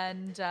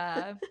 and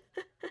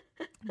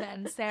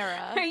then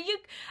Sarah.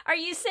 Are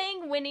you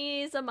saying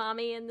Winnie's a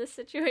mommy in this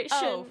situation?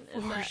 Oh,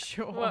 for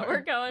sure. What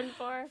we're going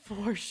for?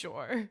 For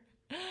sure.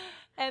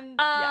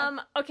 And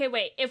okay,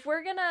 wait. If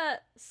we're gonna,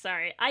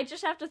 sorry, I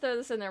just have to throw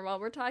this in there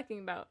while we're talking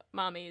about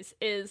mommies.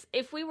 Is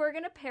if we were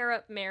gonna pair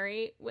up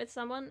Mary with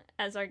someone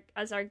as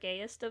our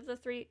gayest of the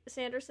three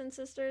Sanderson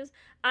sisters,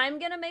 I'm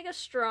gonna make a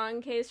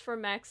strong case for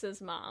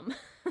Max's mom.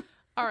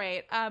 All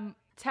right.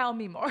 Tell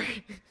me more.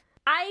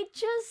 I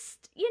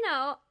just,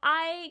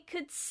 I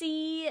could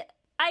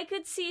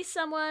see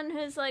someone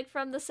who's like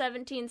from the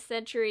 17th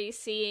century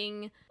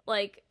seeing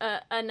like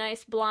a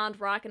nice blonde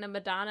rocking a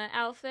Madonna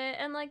outfit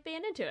and like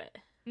being into it.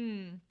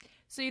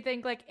 So you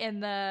think like in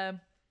the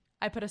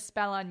I Put a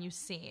Spell on You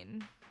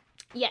scene?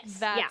 Yes.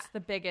 That's the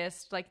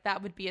biggest, like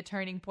that would be a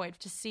turning point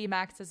to see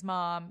Max's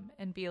mom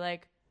and be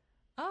like,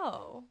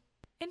 oh,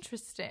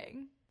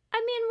 interesting.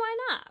 I mean, why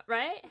not,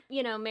 right?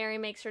 Mary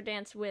makes her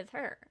dance with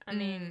her. I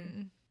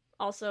mean,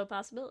 also a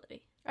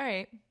possibility. All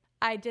right.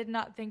 I did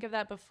not think of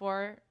that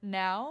before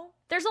now.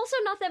 There's also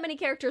not that many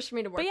characters for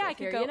me to work with I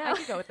could go with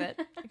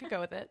it. I could go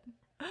with it.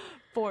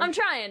 I'm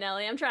trying,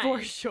 Ellie. I'm trying.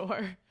 For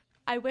sure.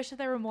 I wish that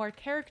there were more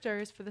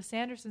characters for the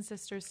Sanderson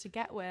sisters to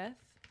get with.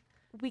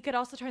 We could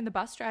also turn the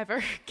bus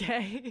driver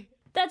gay.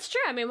 That's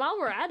true. I mean, while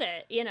we're at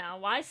it,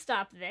 why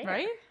stop there?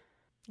 Right?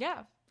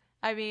 Yeah.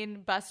 I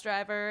mean, bus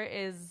driver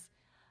is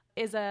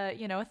a,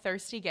 a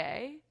thirsty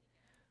gay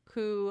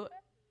who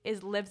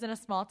lives in a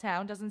small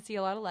town, doesn't see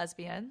a lot of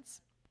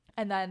lesbians.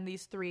 And then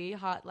these 3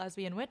 hot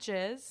lesbian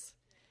witches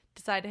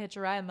decide to hitch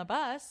a ride on the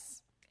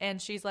bus,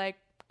 and she's like,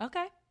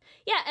 okay.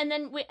 Yeah, and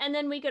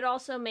then we could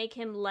also make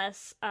him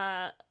less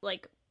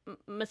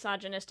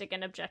misogynistic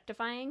and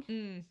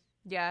objectifying.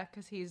 Yeah,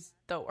 because he's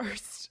the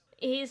worst.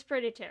 He's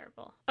pretty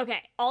terrible.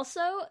 Okay,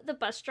 also, the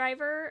bus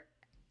driver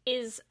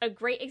is a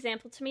great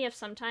example to me of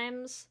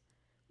sometimes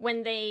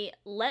when they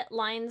let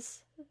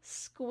lines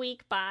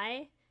squeak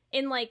by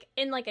in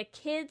a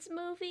kid's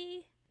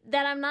movie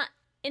that I'm not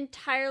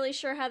entirely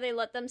sure how they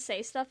let them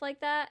say stuff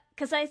like that,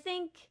 because I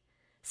think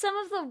some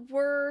of the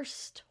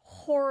worst,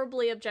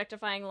 horribly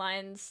objectifying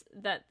lines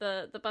that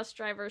the bus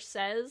driver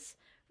says,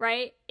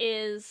 right,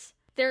 is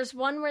there's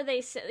one where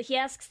he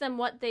asks them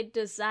what they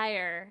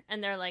desire,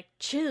 and they're like,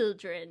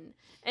 children.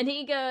 And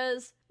he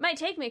goes, might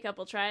take me a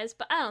couple tries,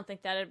 but I don't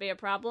think that'd be a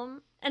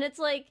problem. And it's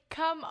like,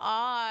 come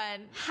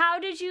on. How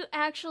did you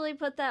actually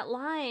put that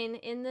line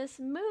in this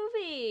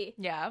movie?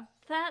 Yeah.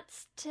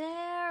 That's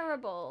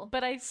terrible.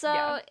 But I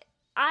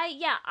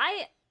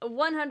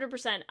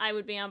 100% I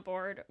would be on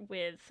board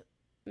with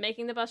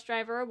making the bus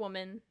driver a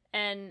woman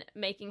and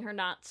making her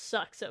not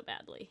suck so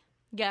badly.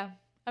 Yeah,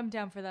 I'm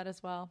down for that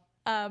as well.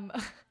 I'm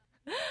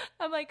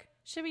like,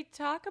 should we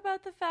talk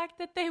about the fact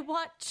that they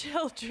want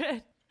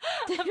children?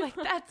 I'm like,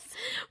 that's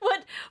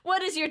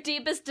what is your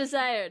deepest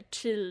desire?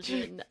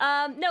 Children.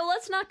 No,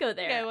 let's not go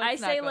there. Yeah,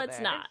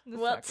 let's not.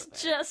 Let's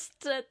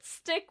just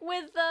stick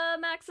with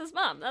Max's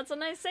mom. That's a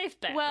nice safe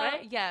bet,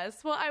 right?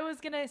 Yes. Well, I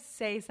was going to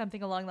say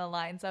something along the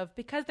lines of,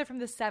 because they're from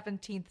the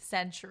 17th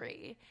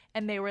century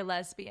and they were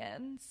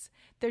lesbians,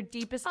 their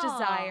deepest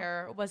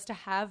desire was to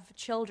have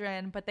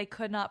children, but they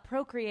could not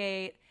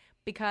procreate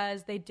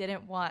because they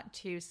didn't want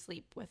to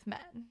sleep with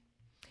men.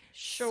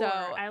 Sure, so,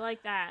 I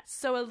like that.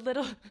 So a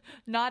little,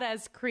 not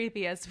as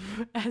creepy as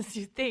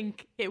you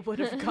think it would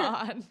have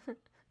gone,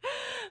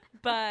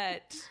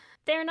 but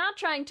they're not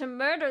trying to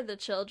murder the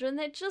children.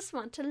 They just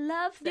want to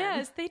love them.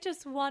 Yes, they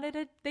just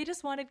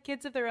wanted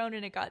kids of their own,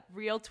 and it got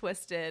real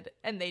twisted,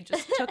 and they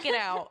just took it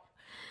out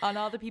on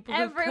all the people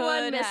who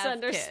Everyone could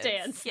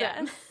misunderstands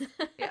have them.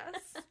 Yes,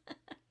 yes.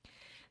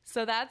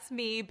 So that's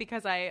me,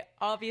 because I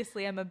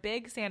obviously am a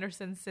big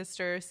Sanderson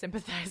sister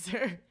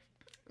sympathizer.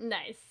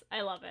 Nice,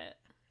 I love it.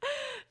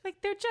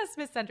 Like, they're just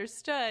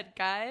misunderstood,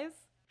 guys.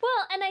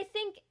 Well, and I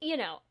think,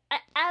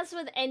 as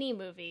with any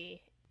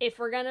movie, if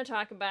we're going to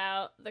talk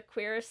about the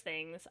queerest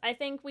things, I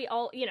think we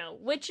all,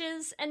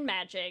 witches and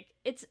magic,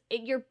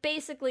 you're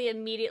basically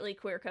immediately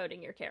queer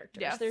coding your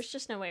characters. Yes. There's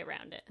just no way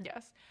around it.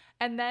 Yes.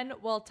 And then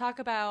we'll talk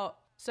about,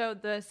 so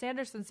the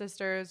Sanderson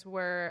sisters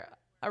were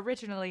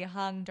originally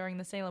hung during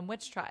the Salem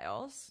witch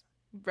trials,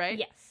 right?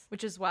 Yes.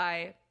 Which is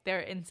why they're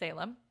in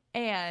Salem.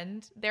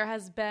 And there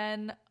has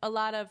been a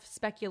lot of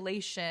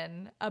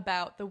speculation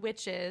about the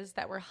witches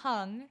that were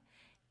hung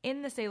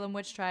in the Salem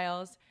witch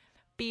trials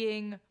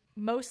being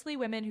mostly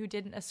women who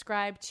didn't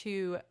ascribe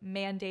to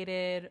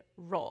mandated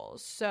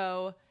roles.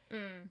 So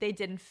they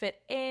didn't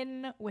fit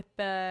in with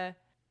the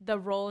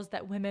roles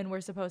that women were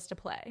supposed to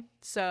play.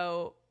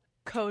 So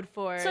code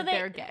for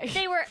they're gay.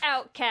 They were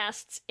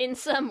outcasts in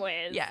some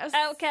ways. Yes.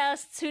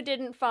 Outcasts who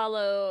didn't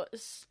follow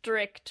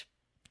strict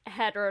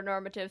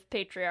heteronormative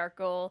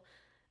patriarchal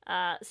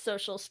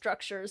social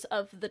structures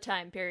of the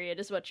time period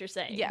is what you're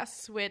saying.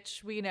 Yes,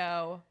 which we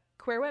know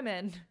queer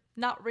women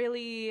not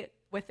really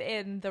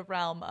within the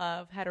realm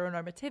of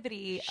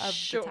heteronormativity of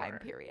the time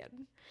period.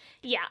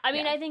 Yeah, I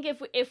mean, I think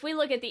if we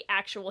look at the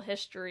actual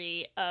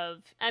history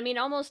of,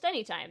 almost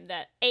any time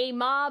that a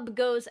mob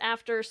goes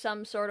after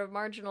some sort of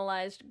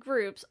marginalized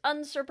groups,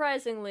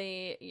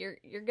 unsurprisingly,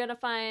 you're gonna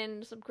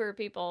find some queer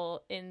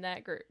people in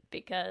that group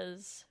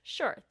because,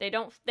 sure, they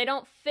don't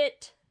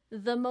fit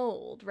the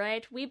mold,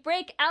 right? We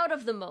break out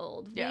of the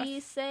mold. Yes.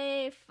 We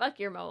say, fuck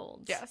your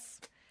molds.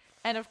 Yes.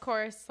 And of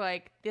course,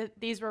 like,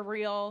 these were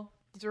real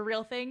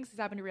things. This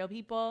happened to real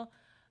people.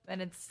 And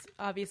it's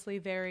obviously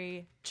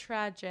very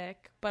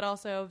tragic, but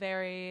also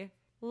very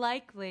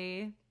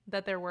likely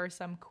that there were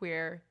some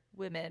queer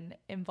women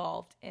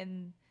involved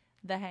in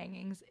the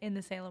hangings in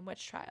the Salem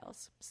witch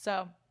trials.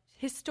 So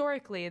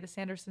historically, the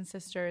Sanderson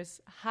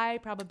sisters, high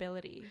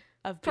probability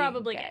of being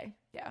probably gay.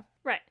 Yeah.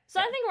 Right. So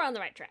I think we're on the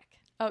right track.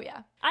 Oh,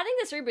 yeah. I think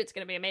this reboot's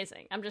going to be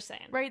amazing. I'm just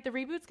saying. Right. The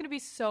reboot's going to be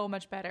so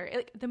much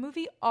better. The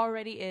movie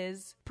already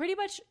is pretty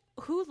much,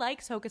 who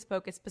likes Hocus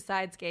Pocus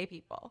besides gay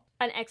people?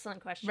 An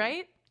excellent question.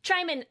 Right?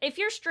 Chime in. If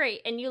you're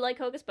straight and you like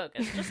Hocus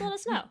Pocus, just let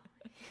us know.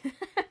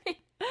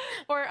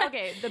 Or,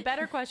 okay, the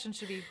better question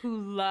should be, who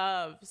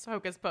loves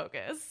Hocus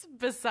Pocus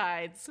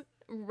besides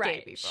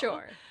gay people?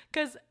 Sure.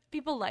 Because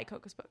people like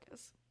Hocus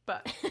Pocus,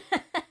 but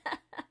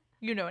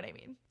you know what I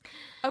mean.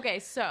 Okay,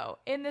 so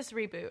in this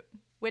reboot,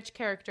 which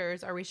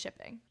characters are we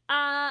shipping?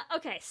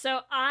 Okay,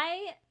 so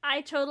I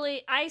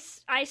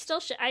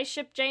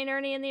ship Jay and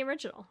Ernie in the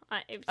original.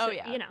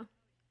 You know.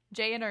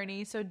 Jay and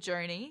Ernie, so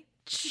Journey.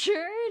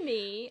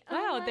 Journey.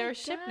 Wow, their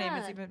ship name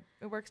is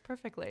it works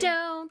perfectly.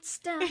 Don't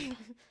stop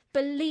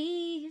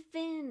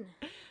believing.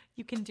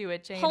 You can do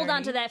it, Jay and Hold Ernie.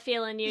 on to that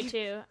feeling, you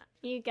two.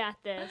 You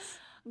got this.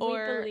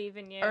 Or we believe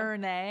in you.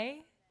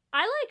 Erne.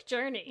 I like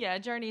Journey. Yeah,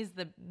 Journey's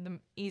the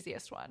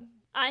easiest one.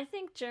 I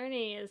think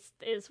Journey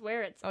is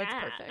where it's at. It's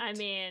perfect. I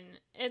mean,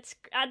 it's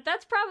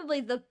that's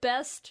probably the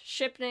best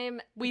ship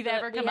name we've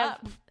ever come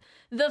up.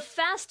 The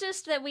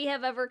fastest that we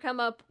have ever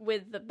come up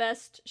with the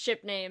best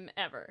ship name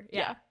ever.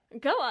 Yeah.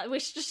 Go on.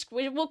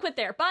 We'll quit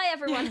there. Bye,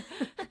 everyone.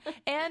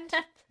 And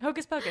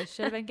Hocus Pocus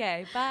should have been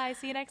gay. Bye.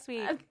 See you next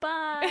week.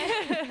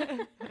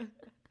 Bye.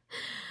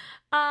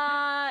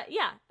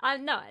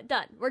 No,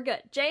 done. We're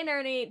good. Jay and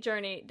Ernie,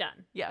 Journey,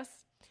 done. Yes.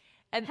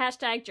 And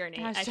hashtag Journey.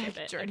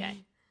 Hashtag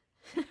Journey.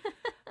 Okay.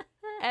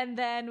 And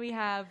then we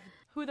have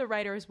who the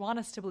writers want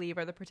us to believe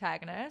are the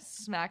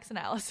protagonists, Max and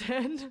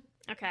Allison.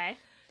 Okay.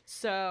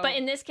 So, but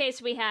in this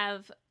case, we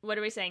have, what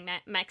are we saying?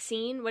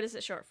 Maxine? What is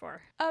it short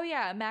for? Oh,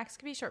 yeah. Max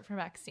could be short for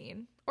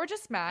Maxine. Or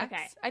just Max.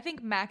 Okay. I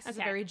think Max is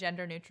a very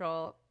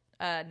gender-neutral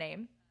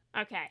name.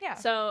 Okay. Yeah.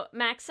 So,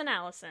 Max and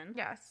Allison.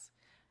 Yes.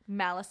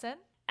 Malison.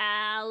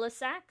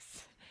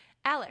 Alisax.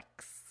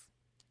 Alex.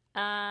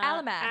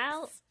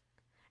 Alamax.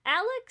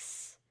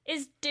 Alex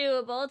is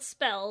doable. It's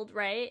spelled,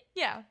 right?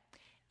 Yeah.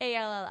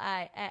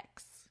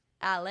 Allix.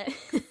 Alex.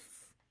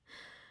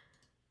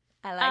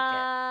 I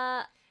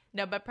like it.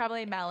 No, but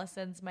probably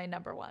Malison's my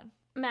number one.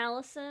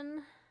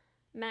 Malison?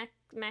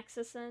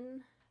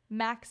 Maxison?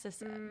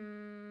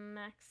 Maxison.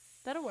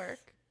 That'll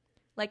work.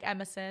 Like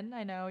Emerson,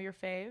 I know, your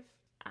fave.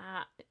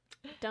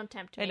 Don't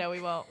tempt me. I know,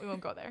 we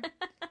won't go there.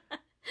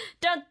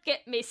 Don't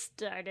get me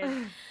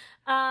started.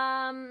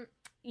 Yeah.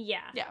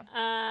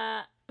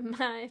 Yeah.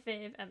 My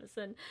fave,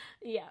 Emerson.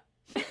 Yeah.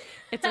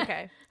 It's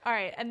okay. All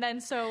right, and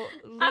then so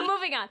I'm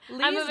moving on.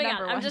 I'm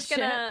just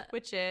gonna ship,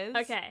 which is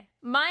okay.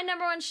 My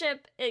number one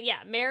ship,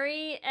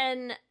 Mary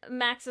and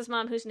Max's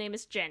mom, whose name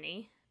is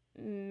Jenny,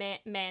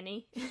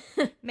 Manny,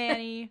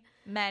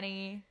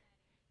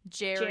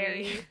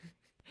 Jerry.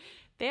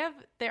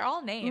 They're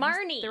all names.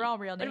 Marnie. They're all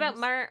real names. What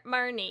about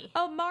Marnie?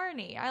 Oh,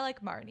 Marnie. I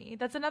like Marnie.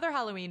 That's another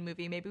Halloween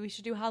movie. Maybe we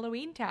should do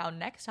Halloween Town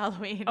next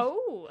Halloween.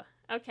 Oh,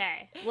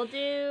 okay. We'll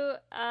do.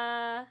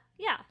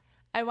 Yeah.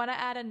 I want to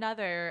add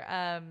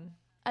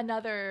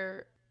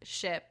another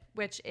ship,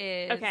 which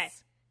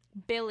is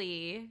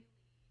Billy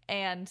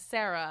and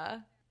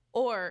Sarah,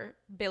 or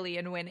Billy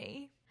and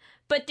Winnie.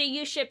 But do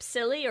you ship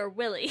Silly or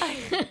Willie?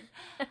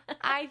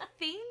 I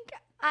think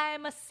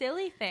I'm a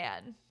Silly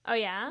fan. Oh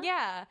yeah?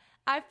 Yeah.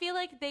 I feel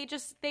like they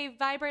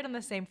vibrate on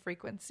the same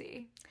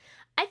frequency.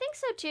 I think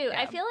so too.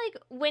 Yeah. I feel like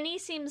Winnie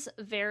seems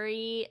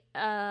very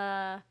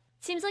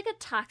seems like a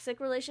toxic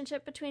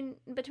relationship between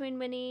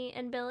Winnie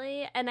and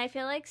Billy, and I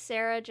feel like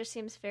Sarah just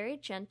seems very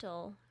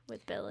gentle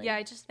with Billy. Yeah,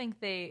 I just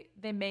think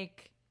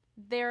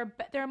they're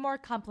a more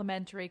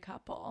complimentary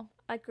couple.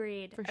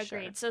 Agreed. For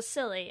sure. So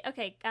Silly.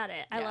 Okay, got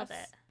it. I love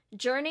it.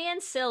 Journey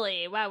and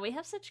Silly. Wow, we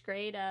have such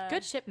great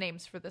good ship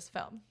names for this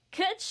film.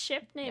 Good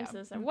ship names.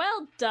 Yeah.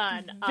 Well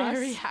done.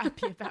 Very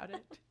happy about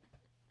it.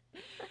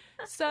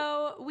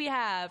 So we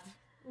have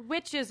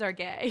witches are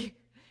gay.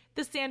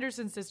 The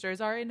Sanderson sisters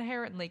are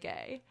inherently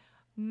gay.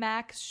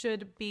 Max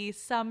should be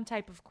some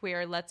type of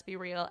queer, let's be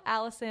real.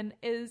 Allison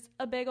is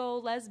a big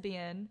old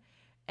lesbian.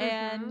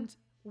 And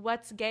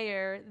what's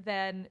gayer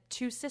than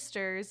two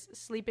sisters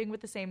sleeping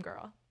with the same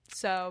girl?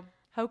 So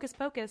Hocus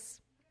Pocus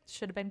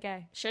should have been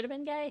gay. Should have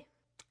been gay.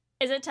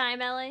 Is it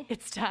time, Ellie?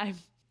 It's time.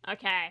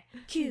 Okay.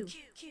 Q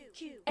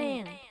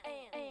and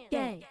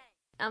gay.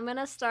 I'm going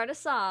to start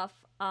us off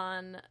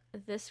on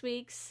this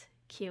week's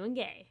Q and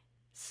gay.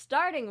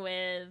 Starting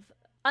with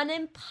an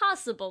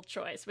impossible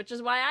choice, which is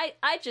why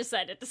I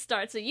decided to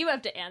start, so you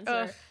have to answer.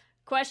 Ugh.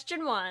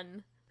 Question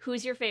 1.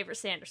 Who's your favorite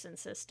Sanderson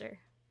sister?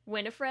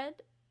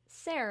 Winifred,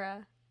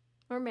 Sarah,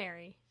 or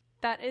Mary?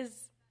 That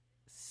is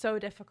so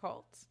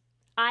difficult.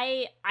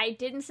 I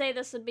didn't say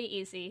this would be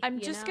easy.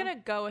 I'm just going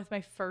to go with my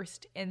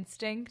first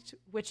instinct,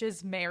 which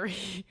is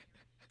Mary.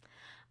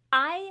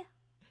 I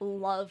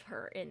love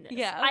her in this.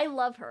 Yeah. I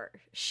love her.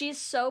 She's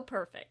so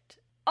perfect.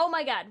 Oh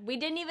my god, we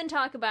didn't even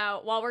talk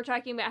about, while we're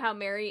talking about how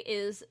Mary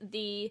is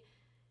the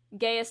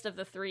gayest of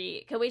the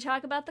three, can we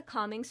talk about the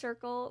calming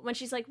circle? When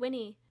she's like,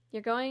 Winnie,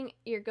 you're going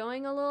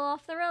a little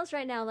off the rails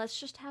right now. Let's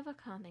just have a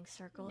calming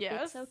circle.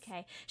 Yes. It's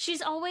okay.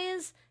 She's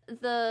always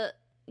the,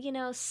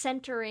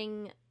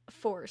 centering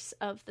force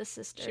of the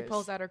sisters. She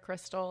pulls out her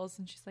crystals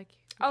and she's like,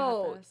 you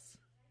got this.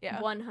 Yeah.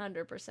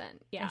 100%.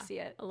 Yeah. I see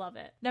it. I love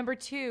it. Number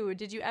 2,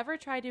 did you ever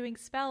try doing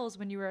spells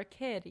when you were a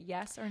kid?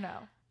 Yes or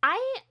no?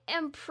 I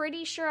am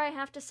pretty sure I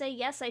have to say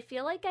yes. I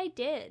feel like I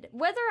did.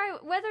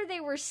 Whether they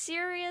were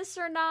serious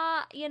or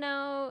not, you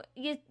know,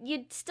 you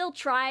still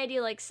tried.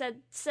 You like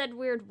said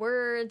weird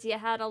words. You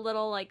had a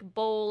little like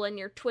bowl and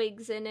your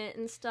twigs in it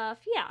and stuff.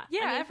 Yeah.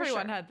 Yeah, I mean,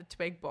 everyone had the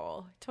twig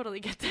bowl. Totally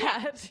get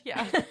that.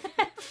 Yeah.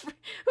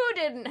 Who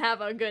didn't have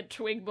a good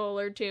twig bowl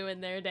or two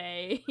in their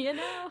day, you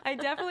know? I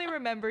definitely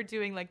remember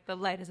doing like the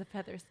light as a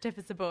feather, stiff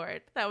as a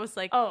board. That was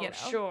like, oh, you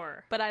know.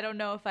 Sure. But I don't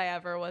know if I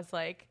ever was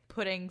like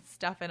putting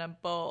stuff in a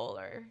bowl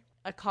or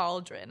a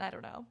cauldron. I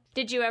don't know.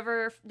 Did you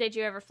ever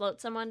float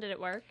someone? Did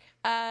it work?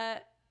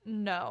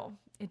 No,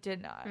 it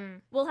did not.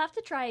 We'll have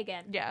to try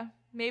again. Yeah.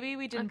 Maybe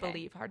we didn't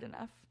believe hard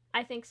enough.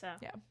 I think so.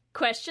 Yeah.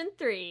 Question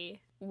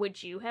 3.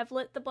 Would you have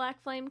lit the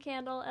black flame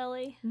candle,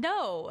 Ellie?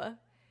 No.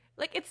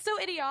 Like, it's so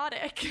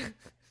idiotic.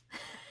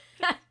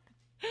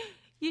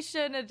 You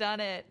shouldn't have done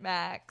it,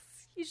 Max.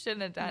 You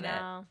shouldn't have done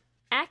it.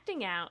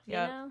 Acting out, you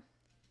know?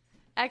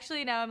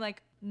 Actually, now I'm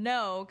like,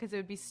 no, because it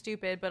would be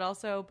stupid,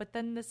 but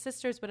then the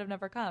sisters would have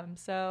never come,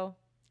 so,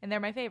 and they're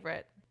my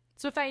favorite.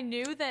 So if I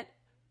knew that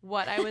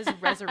what I was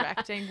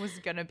resurrecting was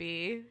going to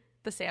be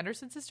the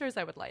Sanderson sisters,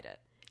 I would light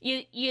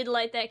it. You'd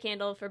light that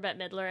candle for Bette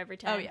Midler every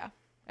time? Oh, yeah.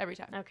 Every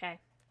time. Okay.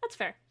 That's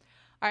fair.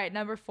 All right,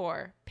 number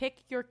 4.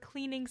 Pick your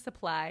cleaning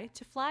supply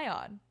to fly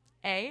on.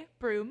 A,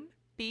 broom.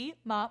 B,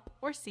 mop.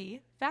 Or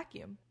C,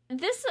 vacuum.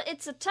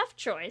 It's a tough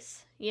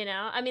choice, you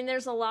know? I mean,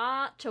 there's a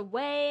lot to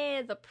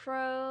weigh, the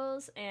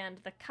pros and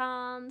the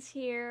cons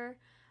here.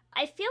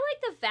 I feel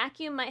like the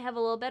vacuum might have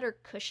a little better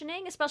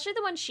cushioning, especially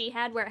the one she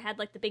had where it had,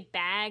 like, the big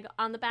bag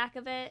on the back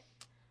of it.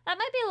 That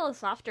might be a little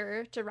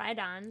softer to ride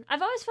on.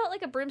 I've always felt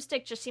like a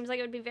broomstick just seems like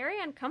it would be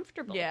very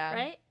uncomfortable,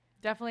 right?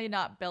 Definitely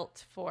not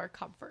built for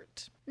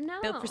comfort.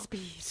 No. Built for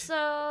speed.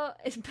 So,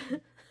 and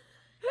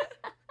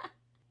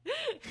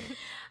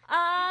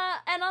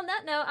on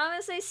that note, I'm going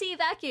to say C,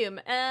 vacuum.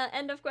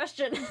 End of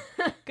question.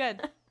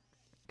 Good.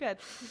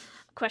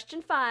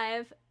 Question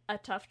 5, a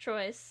tough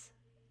choice.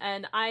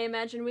 And I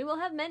imagine we will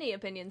have many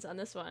opinions on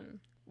this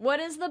one.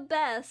 What is the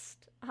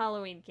best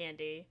Halloween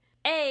candy?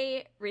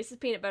 A, Reese's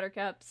Peanut Butter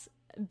Cups.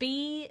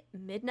 B,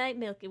 Midnight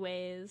Milky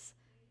Ways.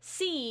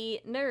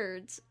 C,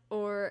 Nerds.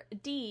 Or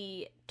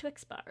D,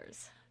 Twix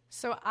bars.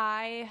 So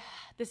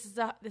this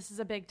is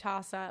a big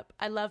toss-up.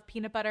 I love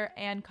peanut butter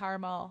and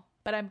caramel,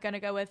 but I'm going to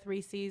go with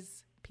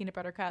Reese's Peanut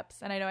Butter Cups.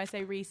 And I know I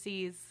say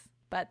Reese's,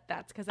 but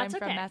that's because I'm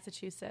from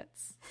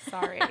Massachusetts.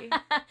 Sorry.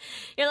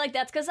 You're like,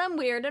 that's because I'm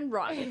weird and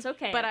wrong. It's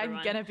okay, But everyone.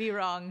 I'm going to be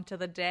wrong to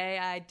the day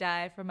I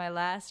die for my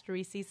last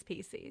Reese's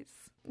Pieces.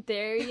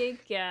 There you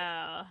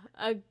go.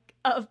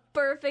 A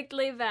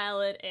perfectly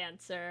valid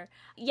answer.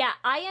 Yeah,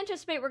 I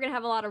anticipate we're going to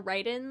have a lot of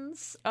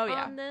write-ins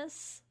on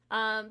this.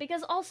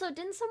 Because also,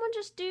 didn't someone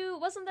just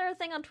wasn't there a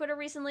thing on Twitter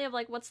recently of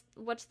like, what's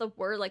the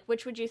word? Like,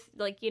 which would you,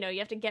 you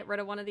have to get rid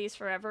of one of these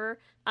forever?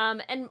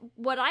 And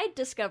what I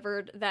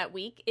discovered that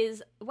week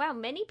is, wow,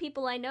 many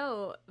people I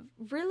know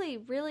really,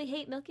 really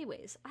hate Milky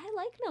Ways. I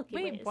like Milky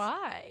Ways. Wait,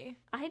 why?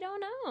 I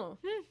don't know.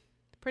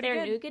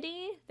 They're good.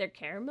 Nougaty. They're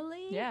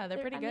caramelly. Yeah, they're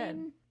pretty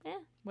good. Yeah.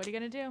 What are you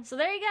going to do? So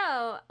there you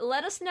go.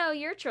 Let us know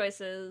your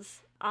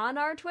choices on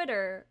our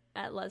Twitter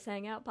at Let's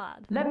Hang Out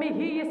Pod. Let me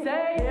hear you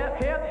say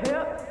hip, hip,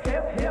 hip,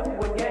 hip, hip,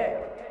 well, yeah.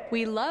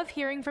 We love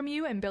hearing from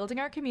you and building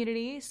our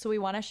community, so we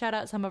want to shout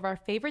out some of our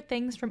favorite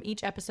things from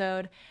each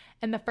episode.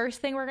 And the first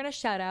thing we're going to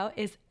shout out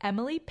is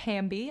Emily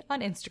Pamby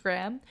on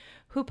Instagram,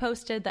 who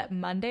posted that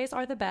Mondays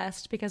are the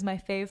best because my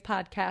fave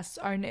podcasts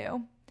are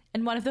new.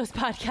 And one of those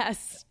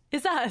podcasts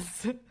is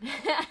us.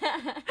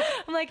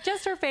 I'm like,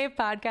 just our fave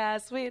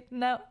podcast.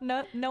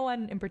 No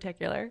one in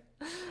particular.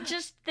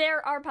 Just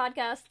there are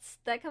podcasts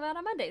that come out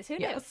on Mondays. Who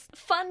knew?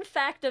 Fun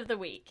fact of the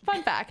week.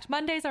 Fun fact.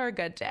 Mondays are a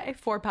good day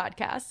for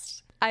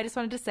podcasts. I just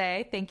wanted to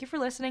say thank you for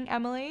listening,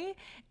 Emily.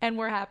 And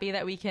we're happy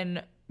that we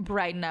can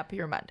brighten up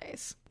your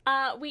Mondays.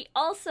 We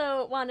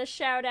also want to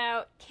shout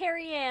out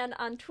Carrie Ann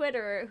on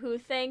Twitter, who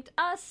thanked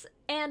us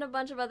and a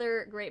bunch of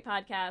other great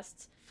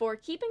podcasts for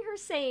keeping her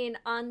sane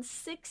on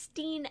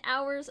 16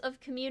 hours of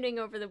commuting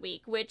over the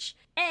week, which,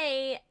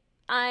 A,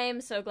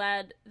 I'm so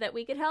glad that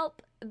we could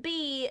help.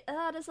 B,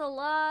 that is a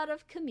lot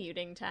of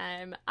commuting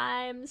time.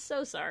 I'm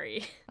so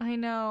sorry. I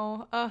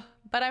know,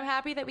 but I'm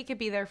happy that we could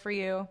be there for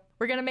you.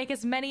 We're going to make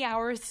as many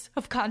hours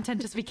of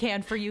content as we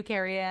can for you,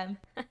 Carrie Ann.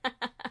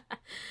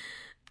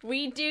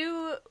 We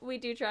do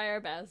try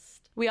our best.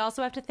 We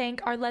also have to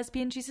thank our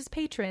Lesbian Jesus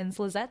patrons,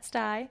 Lizette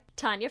Stye,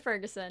 Tanya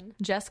Ferguson,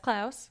 Jess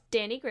Klaus,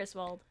 Danny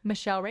Griswold,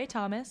 Michelle Ray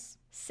Thomas,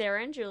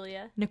 Sarah and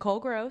Julia, Nicole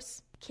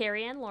Gross,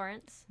 Carrie Ann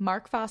Lawrence,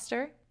 Mark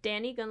Foster,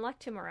 Danny Gunluck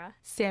Timura,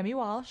 Sammy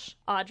Walsh,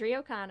 Audrey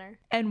O'Connor,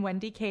 and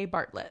Wendy K.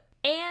 Bartlett.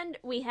 And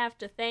we have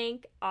to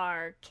thank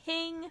our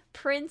King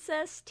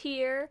Princess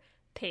tier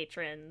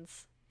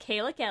patrons,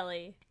 Kayla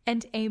Kelly,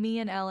 and Amy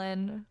and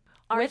Ellen.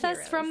 With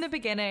us from the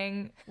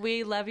beginning.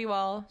 We love you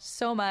all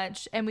so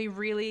much, and we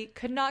really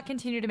could not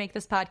continue to make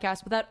this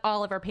podcast without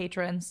all of our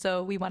patrons,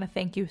 so we want to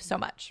thank you so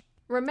much.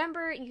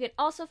 Remember, you can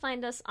also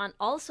find us on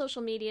all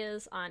social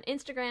medias on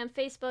Instagram,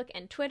 Facebook,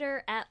 and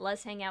Twitter at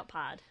Let's Hang Out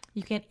Pod.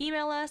 You can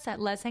email us at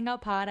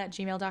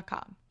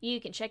letshangoutpod@gmail.com. You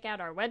can check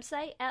out our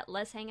website at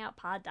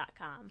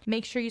letshangoutpod.com.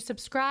 Make sure you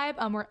subscribe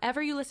on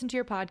wherever you listen to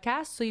your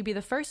podcast so you'll be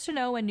the first to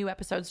know when new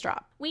episodes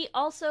drop. We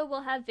also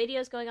will have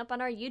videos going up on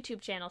our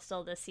YouTube channel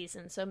still this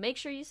season, so make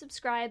sure you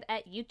subscribe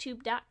at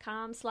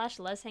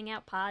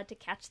youtube.com/letshangoutpod to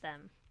catch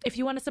them. If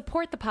you want to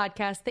support the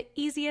podcast, the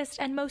easiest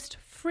and most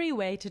free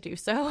way to do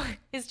so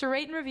is to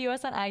rate and review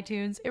us on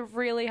iTunes. It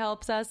really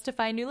helps us to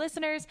find new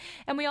listeners,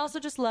 and we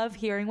also just love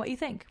hearing what you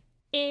think.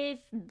 You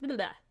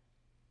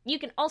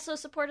can also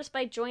support us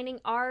by joining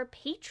our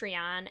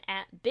Patreon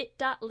at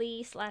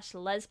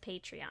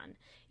bit.ly/lespatreon.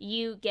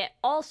 You get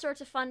all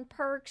sorts of fun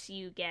perks,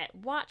 you get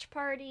watch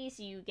parties,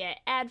 you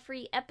get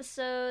ad-free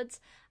episodes.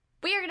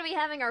 We are going to be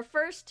having our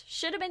first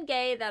Should Have Been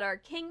Gay that our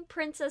King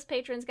Princess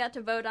patrons got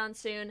to vote on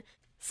soon.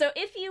 So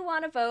if you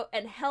want to vote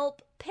and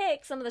help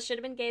pick some of the Should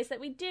Have Been Gays that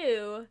we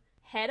do,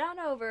 head on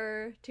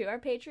over to our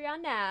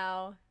Patreon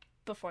now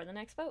before the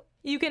next vote.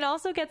 You can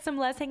also get some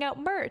Let's Hang Out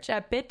merch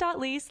at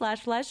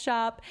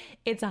bit.ly/letsshop.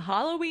 It's a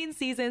Halloween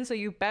season, so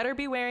you better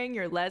be wearing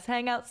your Let's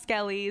Hang Out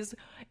skellies.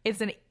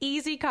 It's an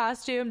easy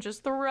costume.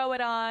 Just throw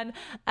it on.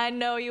 I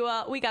know you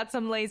we got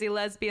some lazy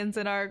lesbians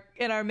in our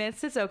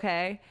midst. It's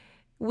okay.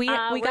 We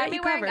got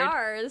you covered.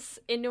 Ours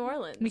in New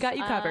Orleans. We got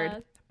you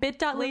covered.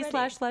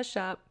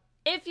 bit.ly/letsshop.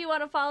 If you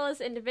want to follow us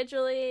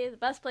individually, the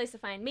best place to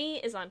find me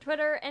is on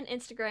Twitter and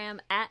Instagram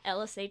at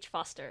LSH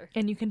Foster.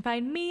 And you can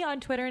find me on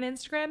Twitter and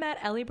Instagram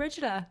at Ellie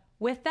Brigida.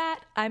 With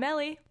that, I'm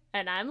Ellie.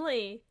 And I'm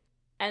Lee.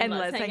 And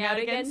let's hang out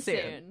again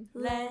soon.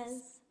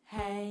 Let's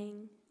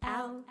hang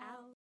out.